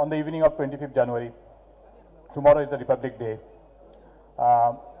on the evening of 25th January. Tomorrow is the Republic Day.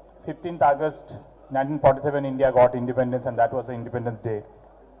 15th August 1947, India got independence, and that was the Independence Day.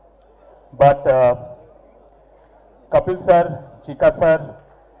 But Kapil sir, Chika sir,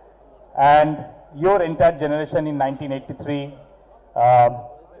 and your entire generation in 1983,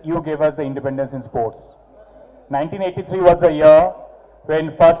 you gave us the independence in sports. 1983 was the year when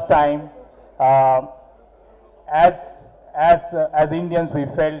first time, as Indians, we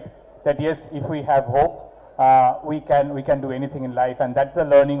felt that yes, if we have hope, we can do anything in life, and that's the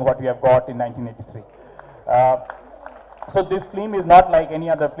learning what we have got in 1983. So this film is not like any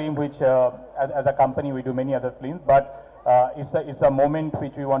other film which, as a company, we do many other films, but it's a moment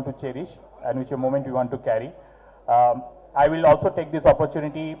which we want to cherish and which a moment we want to carry. I will also take this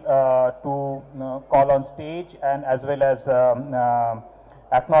opportunity to call on stage and as well as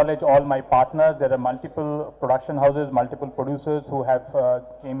acknowledge all my partners. There are multiple production houses, multiple producers who have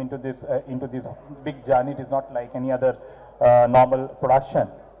came into this big journey. It is not like any other normal production.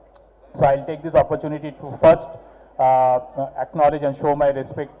 So I'll take this opportunity to first acknowledge and show my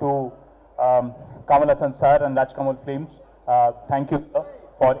respect to Kamal Haasan sir and Kamal Films. Thank you, sir,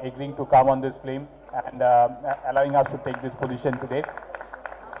 for agreeing to come on this film and allowing us to take this position today.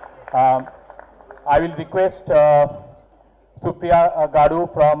 I will request Supriya Gadu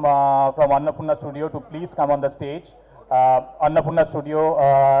from Annapurna Studio to please come on the stage. Annapurna Studio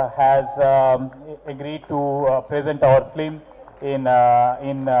has agreed to present our film in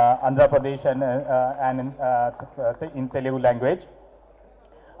Andhra Pradesh and in Telugu language.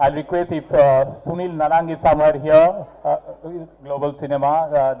 I'll request if Sunil Narang is somewhere here, Global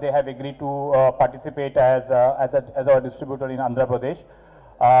Cinema, they have agreed to participate as our distributor in Andhra Pradesh.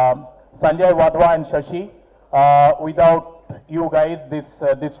 Sanjay Wadhwa and Shashi, without you guys,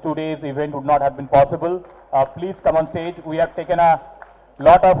 this today's event would not have been possible. Please come on stage. We have taken a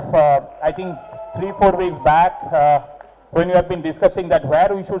lot of, I think 3-4 weeks back, when we have been discussing that where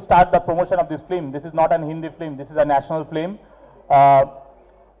we should start the promotion of this film. This is not an Hindi film, this is a national film.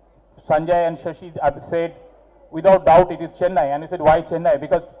 Sanjay and Shashi have said, without doubt it is Chennai. And he said, why Chennai?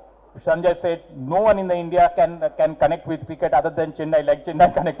 Because Sanjay said, no one in the India can connect with cricket other than Chennai, like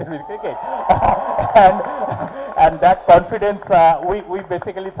Chennai connected with cricket. and that confidence, we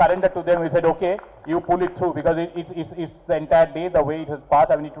basically surrendered to them. We said, okay, you pull it through, because it's the entire day, the way it has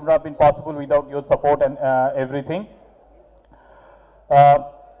passed. I mean, it would not have been possible without your support and everything. The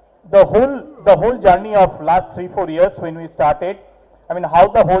whole journey of last 3-4 years when we started, I mean, how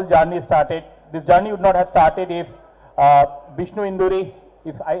the whole journey started. This journey would not have started if Vishnu Induri,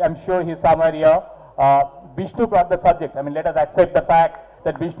 if I'm sure he's somewhere here, Vishnu brought the subject. I mean, let us accept the fact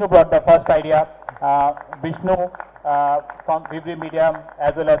that Vishnu brought the first idea. Vishnu from Vivri Media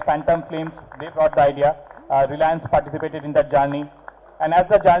as well as Phantom Films, they brought the idea. Reliance participated in that journey. And as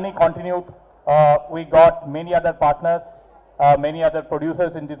the journey continued, we got many other partners, many other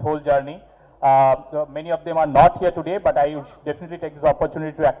producers in this whole journey. So many of them are not here today, but I would definitely take this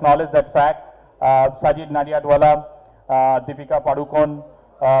opportunity to acknowledge that fact. Sajid Nadiadwala, Deepika Padukone,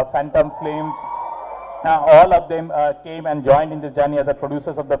 Phantom Films, all of them came and joined in the journey as the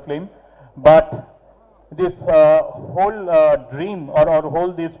producers of the film. But this whole dream or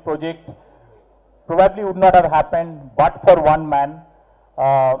whole this project probably would not have happened but for one man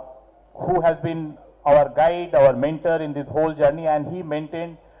who has been our guide, our mentor in this whole journey, and he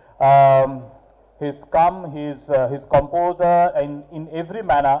maintained his calm, his composure in every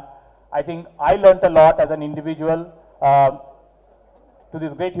manner. I think I learnt a lot as an individual to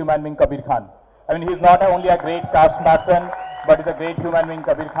this great human being Kabir Khan. I mean, he's not only a great craftsman, but he's a great human being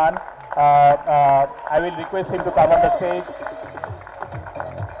Kabir Khan. I will request him to come on the stage.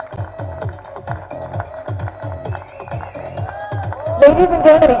 Ladies and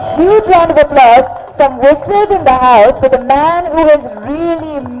gentlemen, a huge round of applause, some whistles in the house for the man who has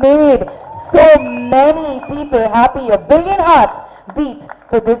really made so many people happy. A billion hearts beat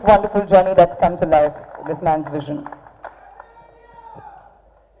for this wonderful journey that's come to life, this man's vision.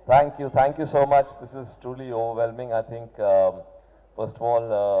 Thank you so much. This is truly overwhelming. I think, first of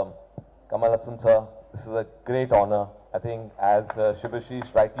all, Kamal Haasan sir, this is a great honor. I think, as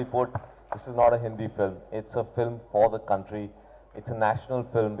Shubhashish rightly put, this is not a Hindi film. It's a film for the country. It's a national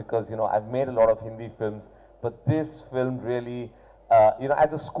film because, you know, I've made a lot of Hindi films, but this film really, you know,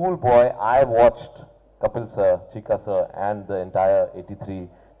 as a schoolboy, I watched Kapil sir, Chika sir, and the entire 83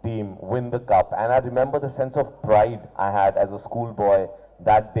 team win the cup. And I remember the sense of pride I had as a schoolboy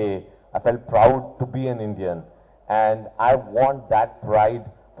that day. I felt proud to be an Indian. And I want that pride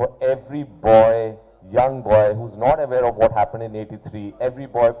for every boy, young boy, who's not aware of what happened in 83. Every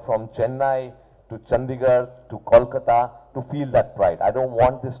boy from Chennai to Chandigarh to Kolkata to feel that pride. I don't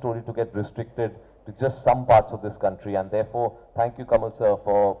want this story to get restricted to just some parts of this country, and therefore thank you, Kamal sir,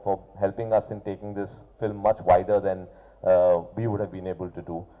 for helping us in taking this film much wider than we would have been able to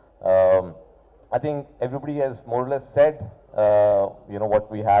do. I think everybody has more or less said you know,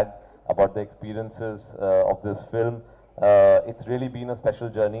 what we had about the experiences of this film. It's really been a special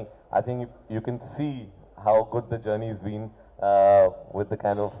journey. I think you can see how good the journey has been with the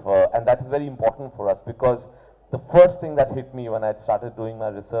kind of and that is very important for us, because the first thing that hit me when I started doing my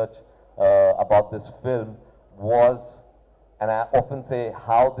research about this film was, and I often say,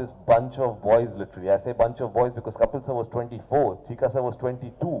 how this bunch of boys, literally, I say bunch of boys because Kapil sir was 24, Chika sir was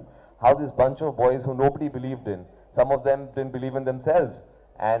 22, how this bunch of boys who nobody believed in, some of them didn't believe in themselves,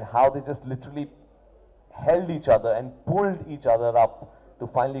 and how they just literally held each other and pulled each other up to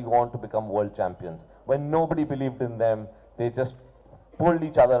finally go on to become world champions. When nobody believed in them, they just pulled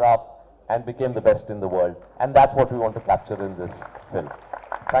each other up and became the best in the world. And that's what we want to capture in this film.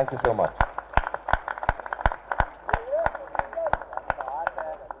 Thank you so much.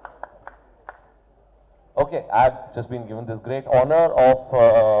 Okay, I've just been given this great honor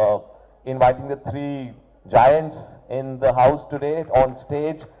of inviting the three giants in the house today on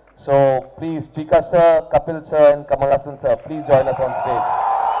stage. So please, Chika sir, Kapil sir, and Kamal Haasan sir, please join us on stage.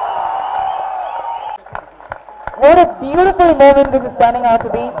 What a beautiful moment this is turning out to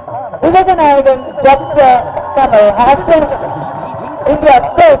be. Ulaganayan, Dr.Kamal Haasan, India's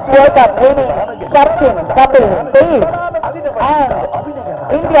first World Cup winning captain, Kapil Dev, and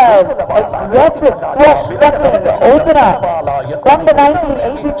India's aggressive swashbuckling opener from the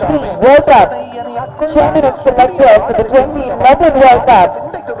 1983 World Cup, chairman of selectors for the 2011 World Cup,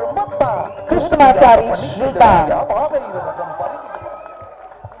 Krishnamachari Srikkanth.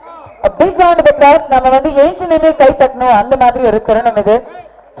 A big round of applause. நம்ம வந்து ஏஞ்சி நின்று கை தட்டணும், அந்த மாதிரி ஒரு தருணம் இது.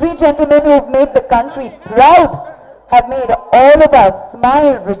 Three gentlemen who have made the country proud, have made all of us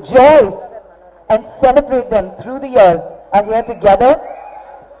smile, rejoice, and celebrate them through the years, are here together.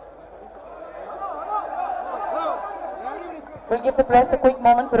 We'll give the press a quick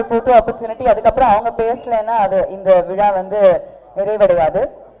moment for a photo opportunity. அதுக்கப்புறம் அவங்க பேசலைன்னா அது இந்த விழா வந்து நிறைவடையாது.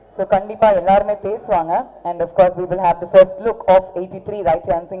 So கண்டிப்பா எல்லாருமே பேசுவாங்க. And of course we will have the first look of 83 right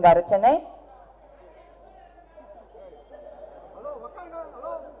here in Singara, Chennai.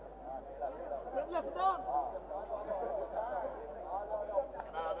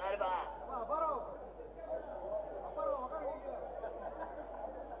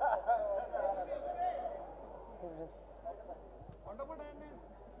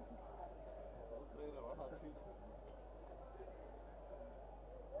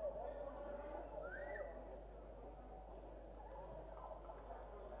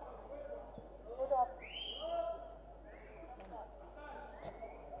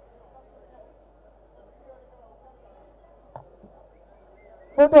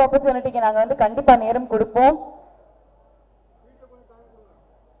 Photo opportunity க்கு நாங்க வந்து கண்டிப்பா நேரம் கொடுப்போம்.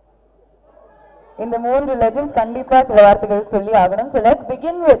 இந்த மூன்று legends கண்டிப்பா சில வார்த்தைகள் சொல்லி ஆகணும். So let's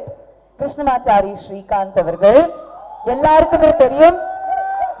begin with Krishnamachari Srikkanth அவர்கள். எல்லாருக்குமே தெரியும்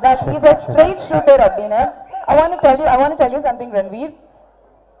that he is a straight shooter அப்படின்னு. I want to tell you something, Ranveer.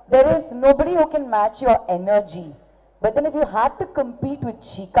 There is nobody who can match your energy. But then if you had to compete with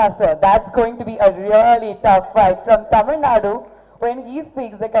Chika sir, that's going to be a really tough fight. From Tamil Nadu, when he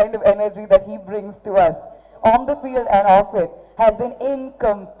speaks, the kind of energy that he brings to us on the field and off it has been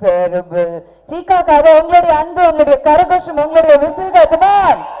incomparable. Chika kada ungalude anbu, ungalude karagosham, ungalude visiga, come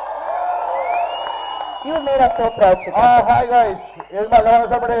on! You made us so proud, Chika. Hi guys, here's my Kamal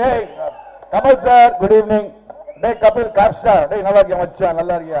somebody. Hey, Kamal sir, good evening. Hey Kapil Capstar, hey nalla irkiya macha,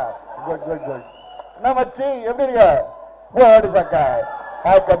 nalla irkiya. Good. Na machi, eppadi irukka? What is that guy?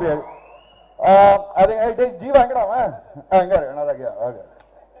 Hi Kabir. I think hey Jiiva engada engaru nalla irkiya.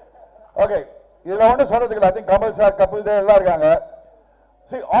 Okay. Idhula onnu solradhukku I think Kamal sir, Kapil Dev ella irukanga.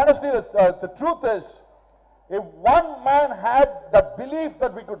 See, honestly, the truth is, if one man had the belief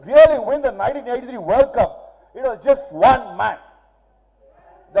that we could really win the 1983 World Cup, it was just one man.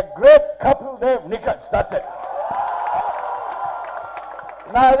 the great Kapil Dev Nikach. That's it.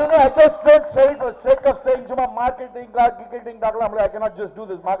 Now, I just said say it for the sake of saying marketing, I cannot just do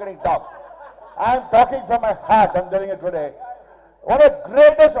this marketing talk. I am talking from my heart. I'm telling it today. One of the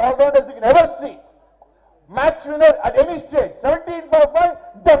greatest all-rounders you can ever see. Match winner at any stage. 17 for 5,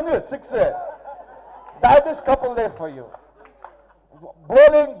 done 6. That is Kapil Dev for you.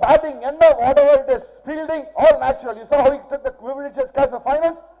 Bowling, batting, whatever it is, fielding, all natural. You saw how he took the privileges cast the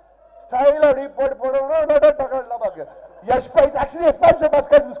finals? Style or report, Yashpal, actually Yashpal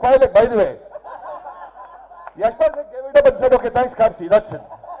Gavaskar was quite like, by the way. Yashpal gave it up and said, okay, thanks Karsi, that's it.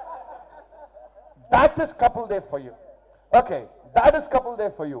 That is Kapil Dev for you. Okay, that is Kapil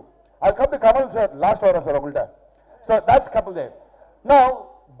Dev for you. I'll come to Kamal sir, last hour sir, so that's Kapil Dev. Now,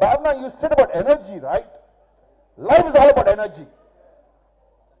 Bhavna, you said about energy, right? Life is all about energy.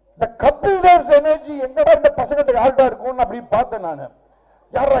 The Kapil Dev's energy, எங்கடா இந்த பசங்க யார்டா இருக்கும்னு அப்படி பார்த்தேன் நான்.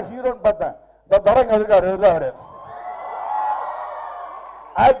 யாரா ஹீரோன்னு பார்த்தேன். தொடங்க இருக்காரு அவரு.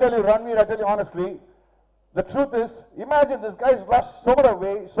 I tell you, Ranveer, I tell you honestly, the truth is, imagine this guy's lost so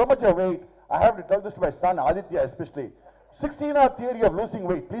much of weight. I have to tell this to my son, Aditya especially. 16-hour theory of losing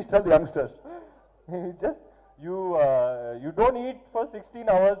weight. Please tell the youngsters. You don't eat for 16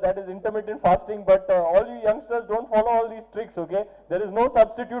 hours, that is intermittent fasting, but all you youngsters don't follow all these tricks, okay? There is no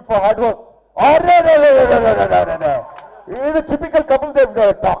substitute for hard work. He is a typical Kapil Dev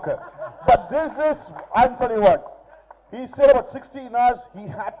talker. But this is, I'm telling you what, he said about 16 hours, he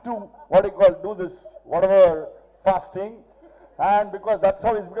had to, do this, whatever, fasting. And because that's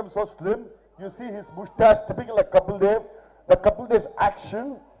how he's become so slim, you see his moustache, typical like Kapil Dev, the Kapil Dev's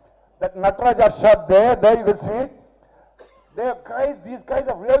action, that Nataraja shot there you can see it. These guys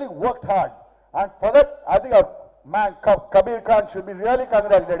have really worked hard. And for that, I think our man, Kabir Khan should be really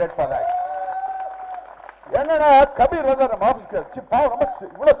congratulated for that. Kabir was an officer.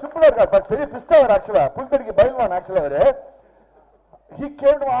 But very pissed actually. He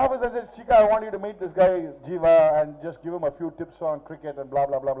came to my office and said, Shika, I want you to meet this guy, Jiiva, and just give him a few tips on cricket and blah,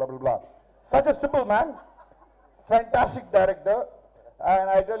 blah, blah, blah, blah, blah. Such a simple man, fantastic director. And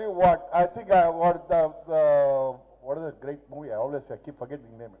I tell you what, I think what is the great movie? I keep forgetting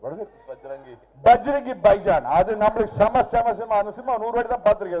the name. What is it? Bajrangi Bhaijaan. Adu nammal sama அந்த cinema 100 வாட்டி தான்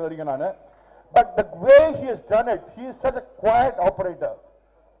பாத்துர்க்கேன் வரைக்கும் நானு. But the way he has done it, he is such a quiet operator.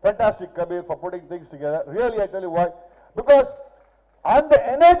 Fantastic Kabir for putting things together. Really, I tell you why. Because அந்த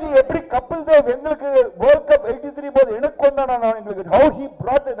energy எப்படி Kapil Dev எங்களுக்கு World Cup 83 போது எனக்கு கொண்டானா எங்களுக்கு how he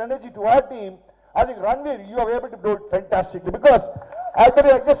brought that energy to our team. I think Ranveer, you are able to do it fantastically because I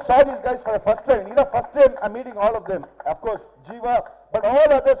just saw these guys for the first time. You know, first time I'm meeting all of them. Of course, Jiiva, but all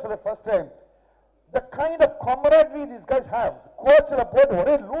others for the first time. The kind of camaraderie these guys have. Coach report,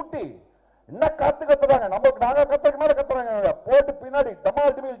 ஒரே லூட்டி. என்ன கத்துறாங்க நமக்கு நாங்க கத்துக்க மேல கத்துறாங்க போட்டு பின்னாடி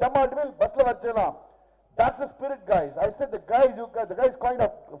டமால் டிமில் பஸ்ல வச்சலாம். That's the spirit, guys. I said the guys kind of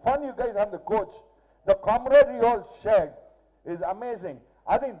fun you guys have the coach. The camaraderie you all shared is amazing.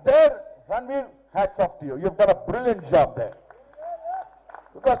 I think there, Ranveer, hats off to you. You've done a brilliant job there.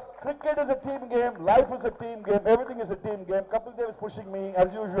 Because cricket is a team game, life is a team game, everything is a team game. Kapil Dev is pushing me as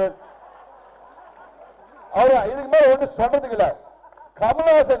usual. Alright, இதுக்கு மேல ஒண்ணு சொல்றதுக்கு இல்ல. Kamal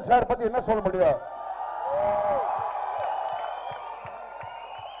Haasan sir பத்தி என்ன சொல்ல முடியும்?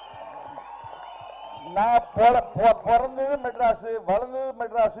 நான் பிறந்தது மெட்ராஸ், வளர்ந்தது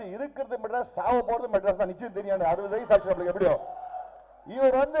மெட்ராஸ், இருக்கிறது மெட்ராஸ், சாவ போறது மெட்ராஸ் தான் நிச்சயம் தெரியும். 60 வயசு ஆச்சு நம்மளுக்கு எப்படியோ.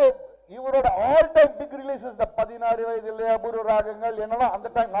 இவரோட ஆல் டைம் பிக் ரிலீசஸ் 16 வயதுல அபூர்வ ராகங்கள் என்னெல்லாம் அந்த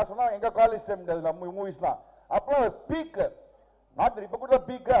டைம் நான் சொன்னா எங்க காலேஜ் டைம் நம்ம மூவிஸ்லாம் அப்போ பீக் நான் இப்ப கூட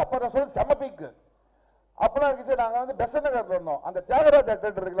பீக் அப்ப நான் சொல்றது செம பீக். அப்பெல்லாம் இருக்கு நாங்க வந்து பெசன் நகர்ல இருந்தோம். அந்த தியாகராஜ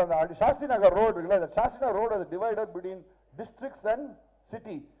தியேட்டர் இருக்குல்ல அந்த சாஸ்திரி நகர் ரோடு இருக்குல்ல அந்த சாஸ்திரி நகர் ரோடு அது divided between districts and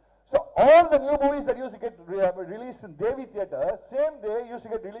city. So all the new movies that used to get released in Devi Theatre, same day used to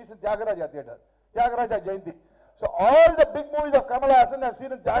get released in Tyagaraja Theatre, Tyagaraja Jayanti. So all the big movies of Kamal Haasan I've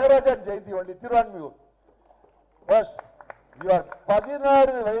seen in Tyagaraja and Jayanti only, Thiruvanmiyur. Boss, you are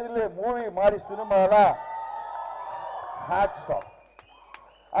 16 வயதிலே movie மாறி சினிமால hats off.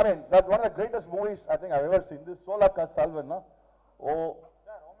 I mean, that's one of the greatest movies I think I've ever seen. This Solaka Salvan, no? Oh,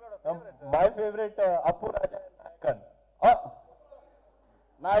 my favorite Appu Raja Nayakan.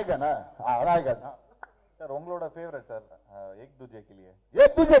 नायकन नायकन sir उंगलोड़ा favourite sir एक दूजे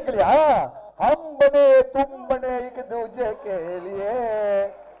के लिए हाँ हम बने तुम बने एक दूजे के लिए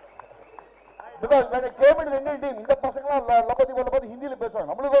because when I came into the Indian team இந்த பசங்கலாம் லபதி ஹிந்தில பேசுவாங்க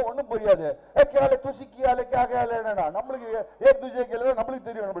நமக்கு ஒண்ணும் புரியாது क्या ले तुसी किया ले क्या क्या लेना நமக்கு एक दूजे के लिए நமக்கு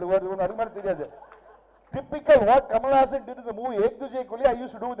தெரியும் நமக்கு வேற அது மாதிரி தெரியாது typical what Kamal Haasan did in the movie एक दूजे के लिए I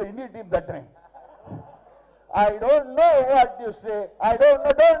used to do with the Indian team that time I don't know what you say. I don't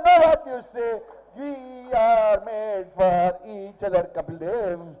know what you say. We are made for each other, Kapil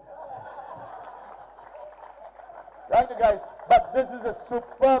Dev. Thank you guys. But this is a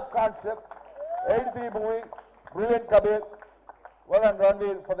superb concept. 83 movie, brilliant Kabir. Well done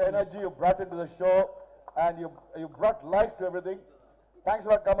Ranveer for the energy you brought into the show and you brought life to everything. Thanks a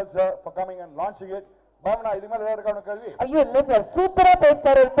lot Kamal sir for coming and launching it. Bhavana, idhu mele edha irukka kelvi. Ayyo illa sir, super ah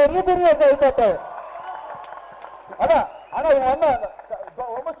pestaru, periya kaitatu. ஆனா இவன் வந்தா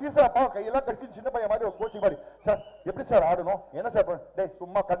ரொம்ப சீரியஸா பாவம் கையெல்லாம் கடிச்சு சின்ன பையன் மாதிரி ஒரு கோச்சிங் மாதிரி சார் எப்படி சார் ஆடணும் என்ன சார் டேய்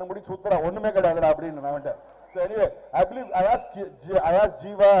சும்மா கண்ணு மூடி சுத்துறா ஒண்ணுமே கிடையாதுடா அப்படின்னு நான் வந்துட்டேன். So anyway, I asked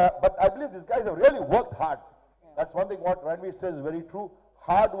Jiiva, but I believe these guys have really worked hard. That's one thing what Ranveer says is very true.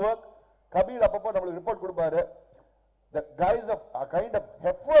 Hard work. Kabir அப்பப்போ நம்மளுக்கு ரிப்போர்ட் கொடுப்பாரு. The guys of a kind of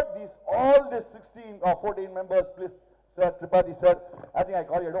effort all these 16 or 14 members, please. Sir, Tripathi sir, I think I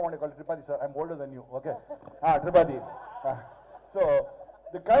call you, I don't want to call you Tripathi sir, I'm older than you, okay? Tripathi. So,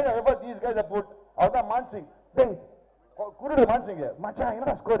 the kind of effort these guys have put, avada Mansingh, hey, Kurudu Mansingh, macha,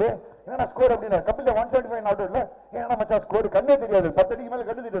 enna score அப்படினா Kapil Dev 175 out இல்ல enna macha score கண்ணே தெரியாது 10 அடிக்கு மேல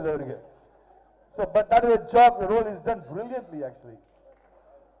கண்ணு தெரியாது அவருக்கு. So, but that is a job, the role is done brilliantly actually.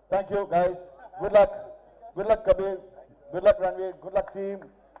 Thank you guys, good luck Kabir, good luck Ranveer, good luck team,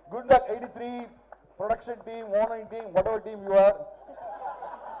 good luck 83 production team, owning team, whatever team you are.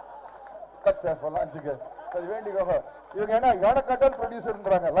 Thanks sir for launching it. அது வேண்டிக்கோங்க. இவங்க என்ன யானக்கட்டல்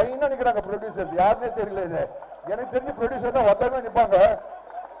ப்ரொடியூசர்ன்றாங்க. லைனா நிக்கிறாங்க producers. யாருனே தெரியல இது. எனக்கு தெரிஞ்ச ப்ரொடியூசர்னா ஒருத்தங்க நிப்பாங்க.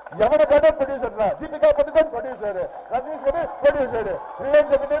 யானக்கட்டல் ப்ரொடியூசர்னா Deepika பதுகோன் producer, Ranveer Singh producer,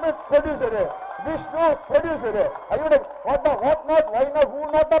 Reliance entertainment producer, Vishnu producer. ஐயோ what not why not who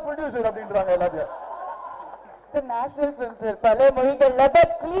not producer அப்படின்றாங்க எல்லாத்தையும். The national film sir, pale mohigal,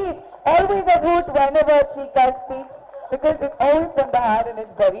 but please always a hoot whenever Chika speaks because it's always from the heart and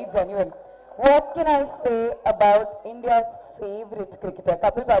it's very genuine. What can I say about India's favorite cricketer,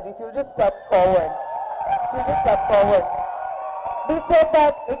 Kapil Paji? If you just step forward, They said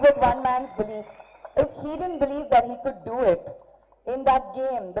that it was one man's belief. If he didn't believe that he could do it in that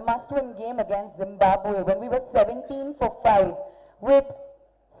game, the must-win game against Zimbabwe, when we were 17 for 5 with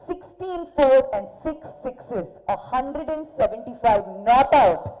 16 fours and 6 sixes, 175 not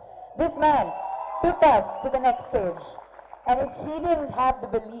out. This man took us to the next stage. And if he didn't have the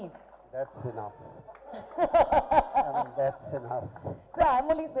belief. That's enough. That's enough. So I'm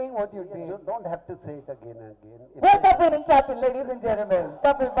only saying what you did. You don't have to say it again and again. World Cup winning captain, ladies and gentlemen,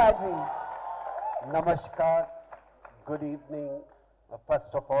 Kapil Paji. Namaskar. Good evening.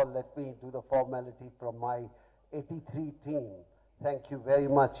 First of all, let me do the formality from my 83 team. Thank you very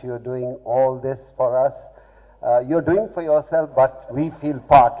much. You're doing all this for us. You're doing for yourself, but we feel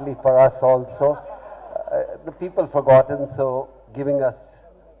partly for us also. The people forgotten, so giving us,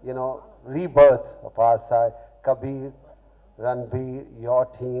 rebirth of our side. Kabir, Ranveer, your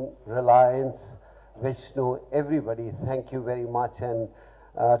team, Reliance, Vishnu, everybody, thank you very much. And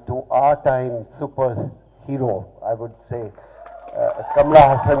to our time superhero, I would say, Kamal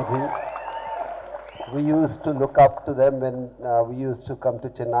Haasan ji. We used to look up to them when we used to come to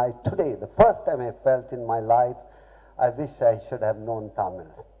Chennai. Today, the first time I felt in my life, I wish I should have known Tamil.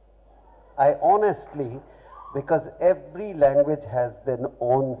 I honestly, because every language has their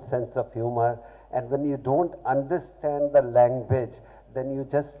own sense of humor, and when you don't understand the language, then you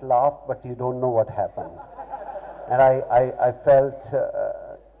just laugh, but you don't know what happened. And I felt,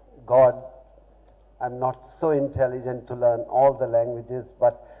 God, I'm not so intelligent to learn all the languages,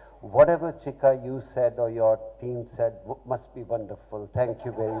 but whatever Chika you said or your team said must be wonderful. Thank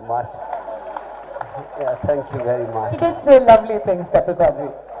you very much. Yeah, thank you very much. He did say lovely things, Kapil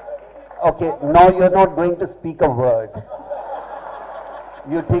Paji. Okay, now you're not going to speak a word.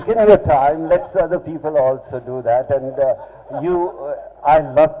 You've taken your time, let other people also do that. And I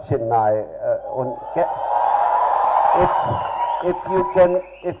love Chennai.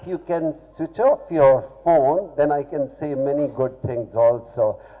 If you can switch off your phone, then I can say many good things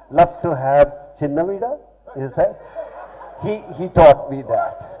also. Love to have Chinnavida, is that? He taught me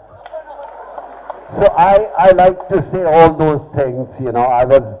that. So I like to say all those things, I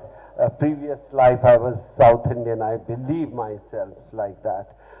was, previous life I was South Indian, I believe myself like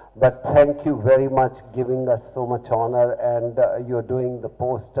that. But thank you very much giving us so much honor, and you're doing the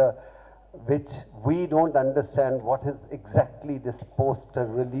poster, which we don't understand what is exactly this poster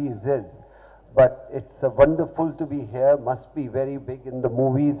release is. But it's wonderful to be here, must be very big in the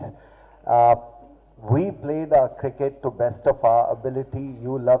movies. We played our cricket to best of our ability,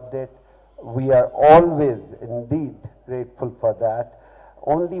 you loved it. We are always indeed grateful for that.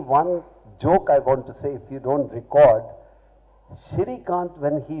 Only one joke I want to say, if you don't record, Srikkanth,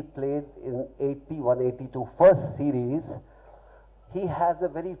 when he played in 81, 82 first series, he has a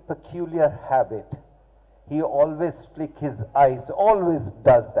very peculiar habit. He always flick his eyes, always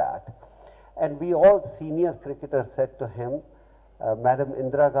does that. And we all senior cricketers said to him, Madam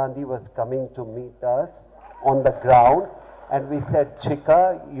Indira Gandhi was coming to meet us on the ground, and we said,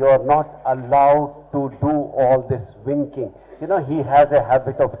 Chika, you're not allowed to do all this winking. You know, he has a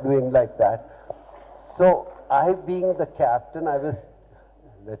habit of doing like that. So I, being the captain, I was,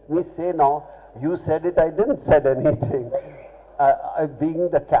 let me say now, you said it, I didn't said anything. I being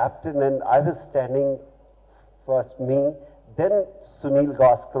the captain, and I was standing first me, then Sunil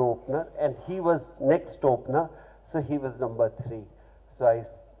Gavaskar opener, and he was next opener, so he was number 3. So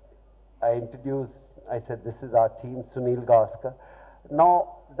I introduced, I said, this is our team, Sunil Gavaskar.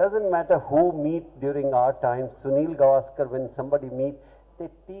 Now, doesn't matter who meet during our time, Sunil Gavaskar, when somebody meet, they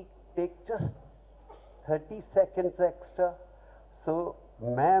take just 30 seconds extra. So,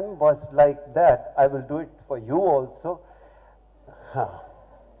 ma'am was like that. I will do it for you also.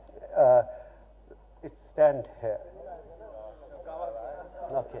 It stand here.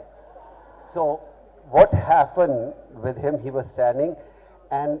 Okay. So, what happened with him, he was standing,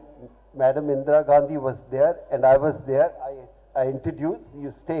 and Madam Indira Gandhi was there, and I was there. I introduced,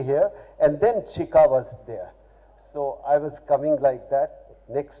 you stay here, and then Chika was there. So I was coming like that.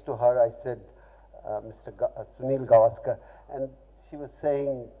 Next to her, I said, Sunil Gavaskar, and she was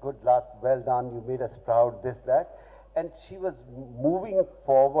saying, good luck, well done, you made us proud, this, that. And she was moving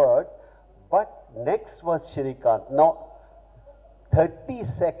forward, but next was Srikkanth. Now, 30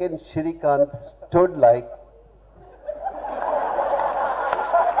 seconds, Srikkanth stood like,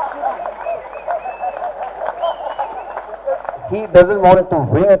 he doesn't want to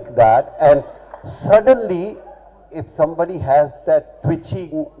wink that, and suddenly, if somebody has that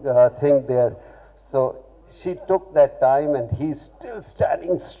twitching thing there, so she took that time, and he's still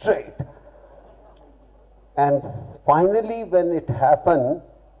standing straight. And finally, when it happened,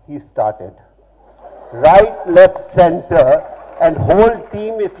 he started. Right, left, center, and whole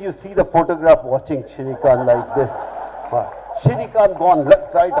team, if you see the photograph, watching Srikkanth like this. Srikkanth gone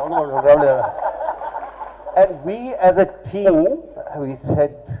left, right, and we as a team, we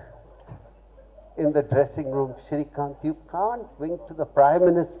said in the dressing room, Srikkanth, you can't wink to the Prime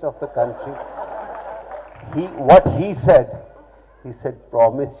Minister of the country. What he said,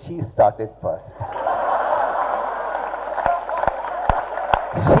 promise, she started first.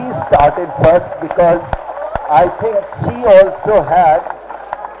 She started first because I think she also had,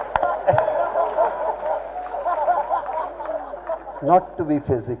 not to be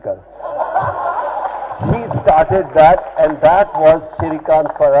physical, she started that, and that was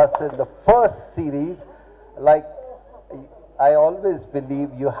Srikkanth for us in the first series. Like, I always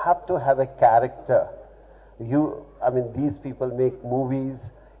believe you have to have a character. I mean, these people make movies.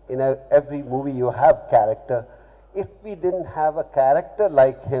 In every movie you have character. If we didn't have a character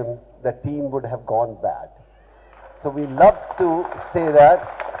like him, the team would have gone bad. So we love to say that,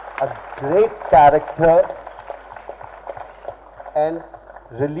 a great character, and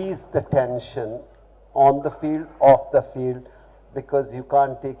release the tension on the field, off the field, because you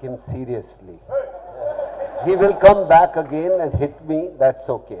can't take him seriously. He will come back again and hit me, that's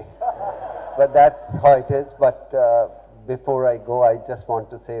okay. But that's how it is. But before I go, I just want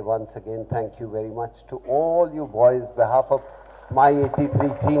to say once again, thank you very much to all you boys. On behalf of my 83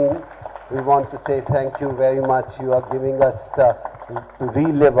 team, we want to say thank you very much. You are giving us to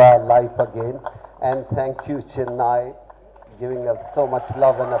relive our life again. And thank you, Chennai, giving us so much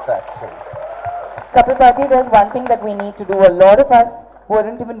love and affection. Tripathi, there's one thing that we need to do. A lot of us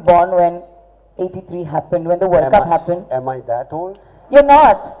weren't even born when 83 happened, when the World Cup happened. Am I that old? You're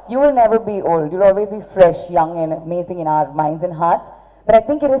not. You will never be old. You'll always be fresh, young, and amazing in our minds and hearts. But I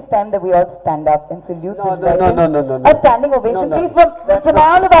think it is time that we all stand up and salute this legend. No. A standing ovation, No. please, from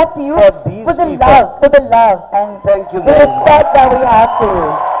all of us to you, for the love, and thank you the very respect that we have for you.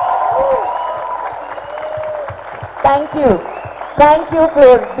 Thank you. Thank you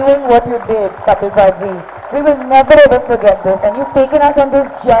for doing what you did, Kapil Dev. We will never ever forget this. And you've taken us on this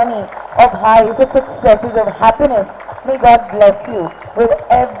journey of highs, of successes, of happiness. May God bless you with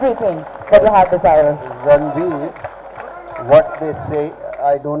everything that your heart desires. Ranveer, what they say,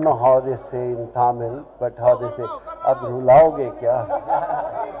 I don't know how they say in Tamil, but how they say, ab rulaoge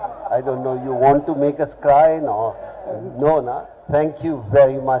kya? I don't know, you want to make us cry? No, na. Thank you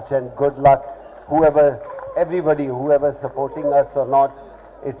very much and good luck. Everybody, whoever supporting us or not,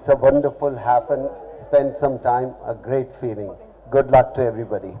 it's a wonderful happen. Spend some time, a great feeling. Good luck to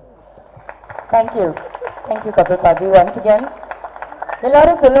everybody. Thank you. Thank you, Kapil Dev, once again.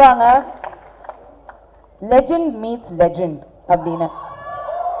 Ellarum solluvaanga, legend meets legend. அப்படின்னு.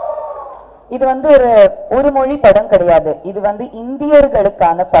 இது வந்து ஒரு மொழி படம் கிடையாது, இது வந்து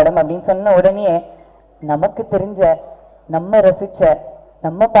இந்தியர்களுக்கான படம் அப்படின்னு சொன்ன உடனே நமக்கு தெரிஞ்ச, நம்ம ரசிச்ச,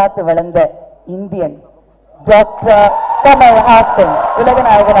 நம்ம பார்த்து வளர்ந்த இந்தியன் டாக்டர் கமல் ஹாசன்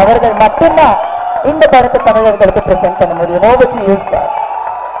உலகநாயகன் அவர்கள் மட்டும்தான் இந்த படத்தை தமிழர்களுக்கு பிரசன்ட் பண்ண முடியும். Over to you, sir.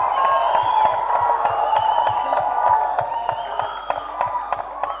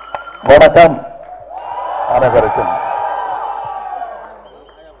 வணக்கம் அனைவருக்கும்.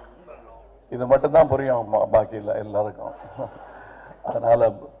 இது மட்டும்தான் புரியும் பாக்கி எல்லாருக்கும்.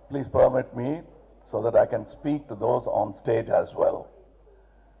 அதனால please permit me so that I can speak to those on stage as well.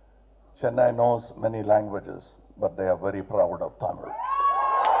 Chennai knows many languages, but they are very proud of Tamil.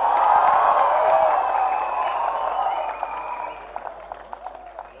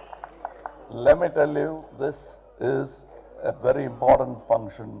 Let me tell you, this is a very important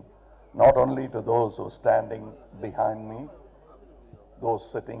function, not only to those who are standing behind me, those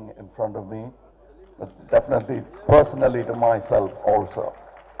sitting in front of me, but definitely personally to myself also.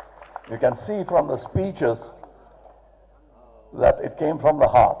 You can see from the speeches that it came from the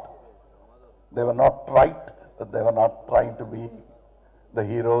heart. They were not trite, they were not trying to be the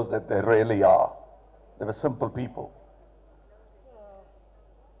heroes that they really are. They were simple people.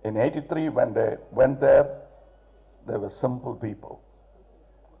 In 83, when they went there, they were simple people.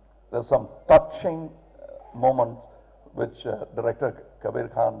 There's some touching moments which Director Kabir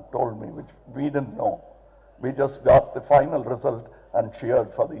Khan told me, which we didn't know. We just got the final result and cheered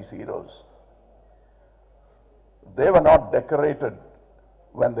for these heroes. They were not decorated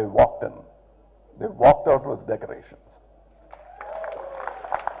when they walked in. They walked out with decorations.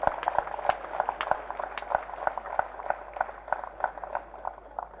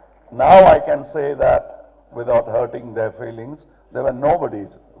 Now I can say that without hurting their feelings, they were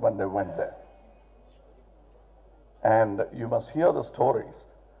nobodies when they went there. And you must hear the stories.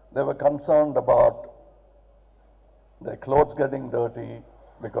 They were concerned about their clothes getting dirty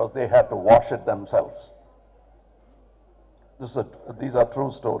because they had to wash it themselves. These are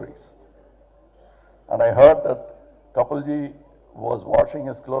true stories. And I heard that Kapilji was washing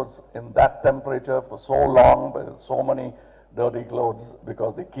his clothes in that temperature for so long, with so many dirty clothes,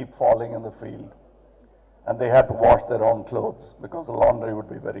 because they keep falling in the field. And they had to wash their own clothes because the laundry would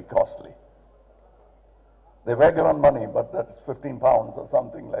be very costly. They were given money, but that's 15 pounds or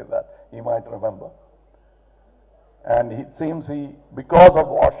something like that, you might remember. And it seems because of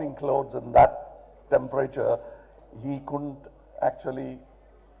washing clothes in that temperature, he couldn't actually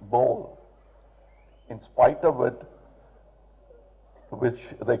bowl. In spite of it, which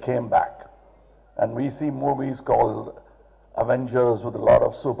they came back. And we see movies called Avengers with a lot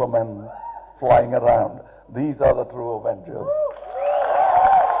of supermen flying around. These are the true Avengers.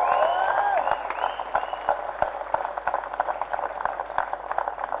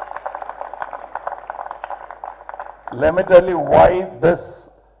 Let me tell you why this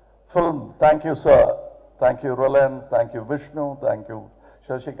film, thank you sir, thank you Roland, thank you Vishnu, thank you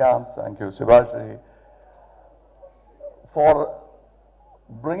Srikkanth, thank you Shivashri, for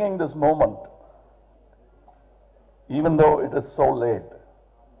bringing this moment, even though it is so late,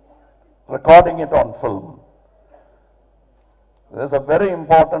 recording it on film. There's a very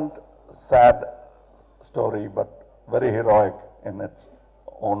important, sad story, but very heroic in its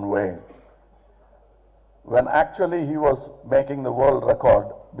own way. When actually he was making the world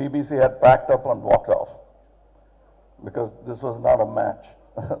record, BBC had packed up and walked off, because this was not a match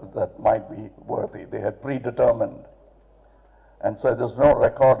that might be worthy. They had predetermined. And so there's no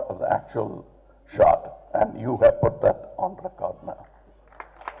record of the actual shot, and you have put that on record now.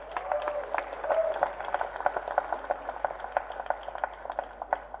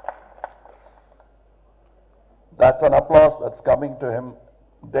 That's an applause that's coming to him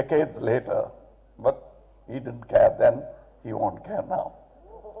decades later, but he didn't care then, he won't care now.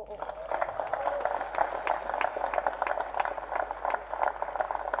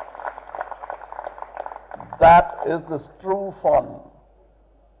 That is the true fun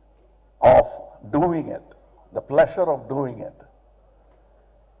of doing it, the pleasure of doing it.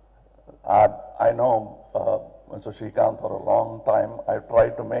 I know Mr. Srikkanth for a long time. I've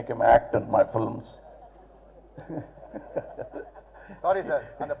tried to make him act in my films. Sorry sir,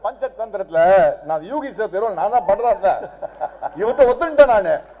 அந்த பஞ்சதந்திரத்துல நான் Yuki sir தெருவில் நான் தான் பண்றேன். இவர்கிட்ட ஒத்துட்டேன் நான்.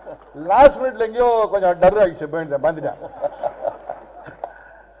 Last மினிட்ல எங்கேயோ கொஞ்சம் டர் ஆயிடுச்சு, பயந்துட்டேன்.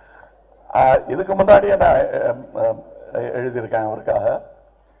 இதுக்கு முன்னாடியே நான் எழுதியிருக்கேன் அவருக்காக.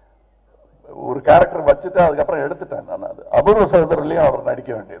 ஒரு கேரக்டர் வச்சுட்டு அதுக்கப்புறம் எடுத்துட்டேன் நான். அது அபூர்வ சகோதரர்லயும் அவர்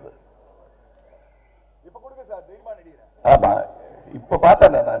நடிக்க வேண்டியது. இப்ப கொடுங்க சார், தைரியமா நடிக்கிறேன். ஆமா, இப்ப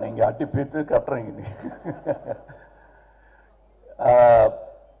பார்த்தேன் நான், நீங்க அட்டி பீத்து கட்டுறீங்க.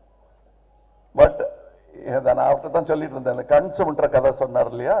 பட் நான் அவர்கிட்ட தான் சொல்லிட்டு இருந்தேன், இந்த கண் சுமன்ற கதை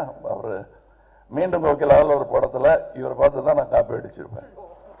சொன்னார் இல்லையா அவர், மீண்டும் கோகிலாவில் ஒரு படத்துல இவரை பார்த்து தான் நான் காப்பி அடிச்சிருப்பேன்.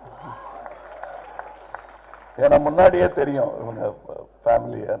 ஏன்னா முன்னாடியே தெரியும் இவங்க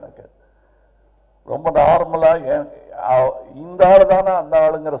ஃபேமிலி எனக்கு ரொம்ப நார்மலா, இந்த ஆளு தானே அந்த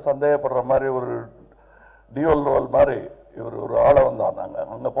ஆளுங்கிற சந்தேகப்படுற மாதிரி ஒரு டியூவல் ரோல் மாதிரி இவர் ஒரு ஆளை வந்தாங்க.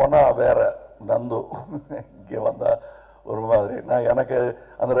 அங்க போனா வேற நந்து, இங்க வந்தா ஒரு மாதிரி. நான் எனக்கு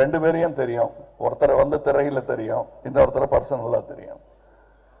அந்த ரெண்டு பேரையும் தெரியும், ஒருத்தரை வந்து திரையில தெரியும், இன்னொருத்தரை பர்சனலா தெரியும்.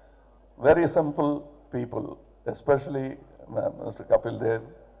 Very simple people, especially mister Kapil Dev,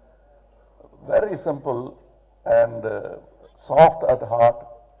 very simple and soft at heart,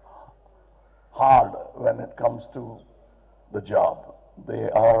 hard when it comes to the job. They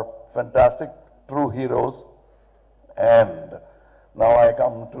are fantastic, true heroes. And now I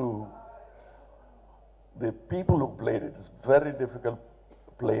come to the people who played it. It's very difficult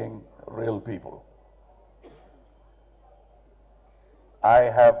playing real people. I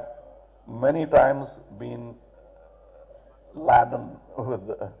have many times been laden with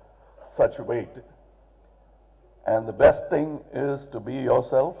such weight. And the best thing is to be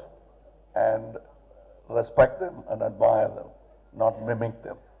yourself and respect them and admire them, not mimic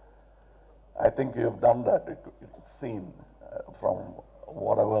them. I think you have done that. It's seen from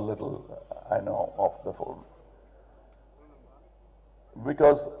whatever little I know of the film.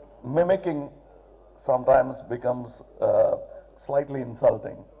 Because mimicking sometimes becomes slightly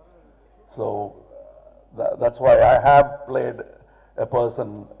insulting. So that's why I have played a person,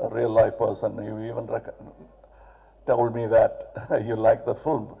 a real life person. You even told me that you like the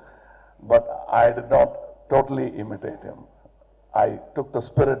film, but I did not totally imitate him. I took the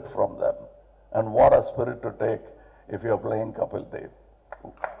spirit from them, and what a spirit to take if you are playing Kapil Dev.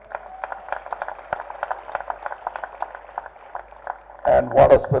 And what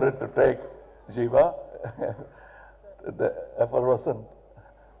a spirit to take Jiiva, the effervescent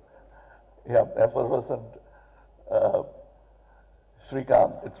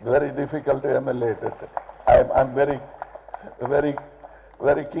Srikkanth. It's very difficult to emulate it. I'm very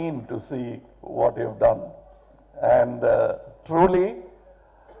keen to see what you've done. And truly,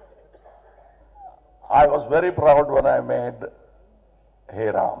 I was very proud when I made Hey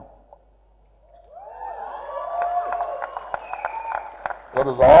Ram. It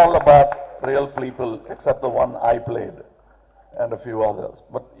was all about real people except the one I played and a few others.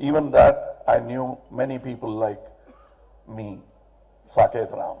 But even that, I knew many people like me,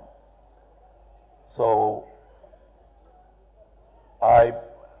 Saket Ram. So I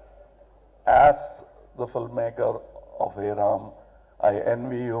asked the filmmaker of Hey Ram, I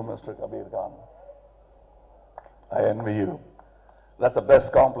envy you, Mr. Kabir Khan. I envy you. That's the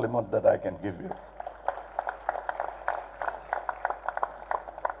best compliment that I can give you.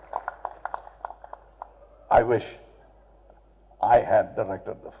 I wish I had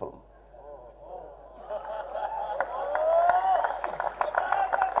directed the film.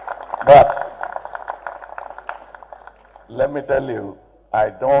 But let me tell you, I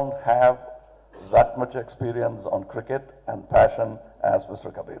don't have that much experience on cricket and passion as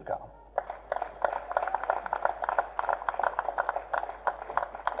Mr. Kabir Khan.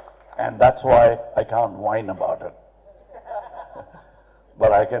 And that's why I can't whine about it.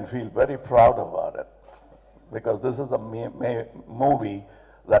 But I can feel very proud about it, because this is a movie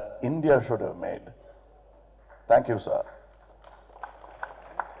that India should have made. Thank you, sir.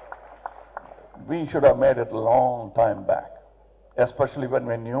 We should have made it a long time back, especially when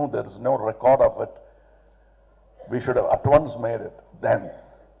we knew there is no record of it. We should have at once made it then.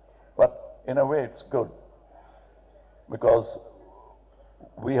 But in a way it's good, because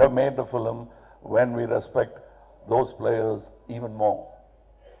we have made the film when we respect those players even more.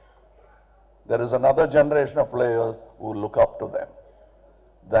 There is another generation of players who look up to them.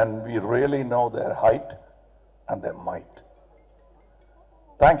 Then we really know their height and their might.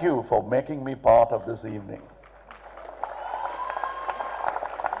 Thank you for making me part of this evening.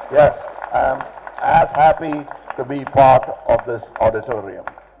 Yes, I am as happy to be part of this auditorium,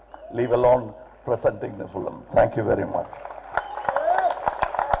 leave alone presenting the film. Thank you very much.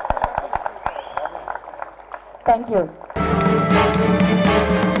 Thank you.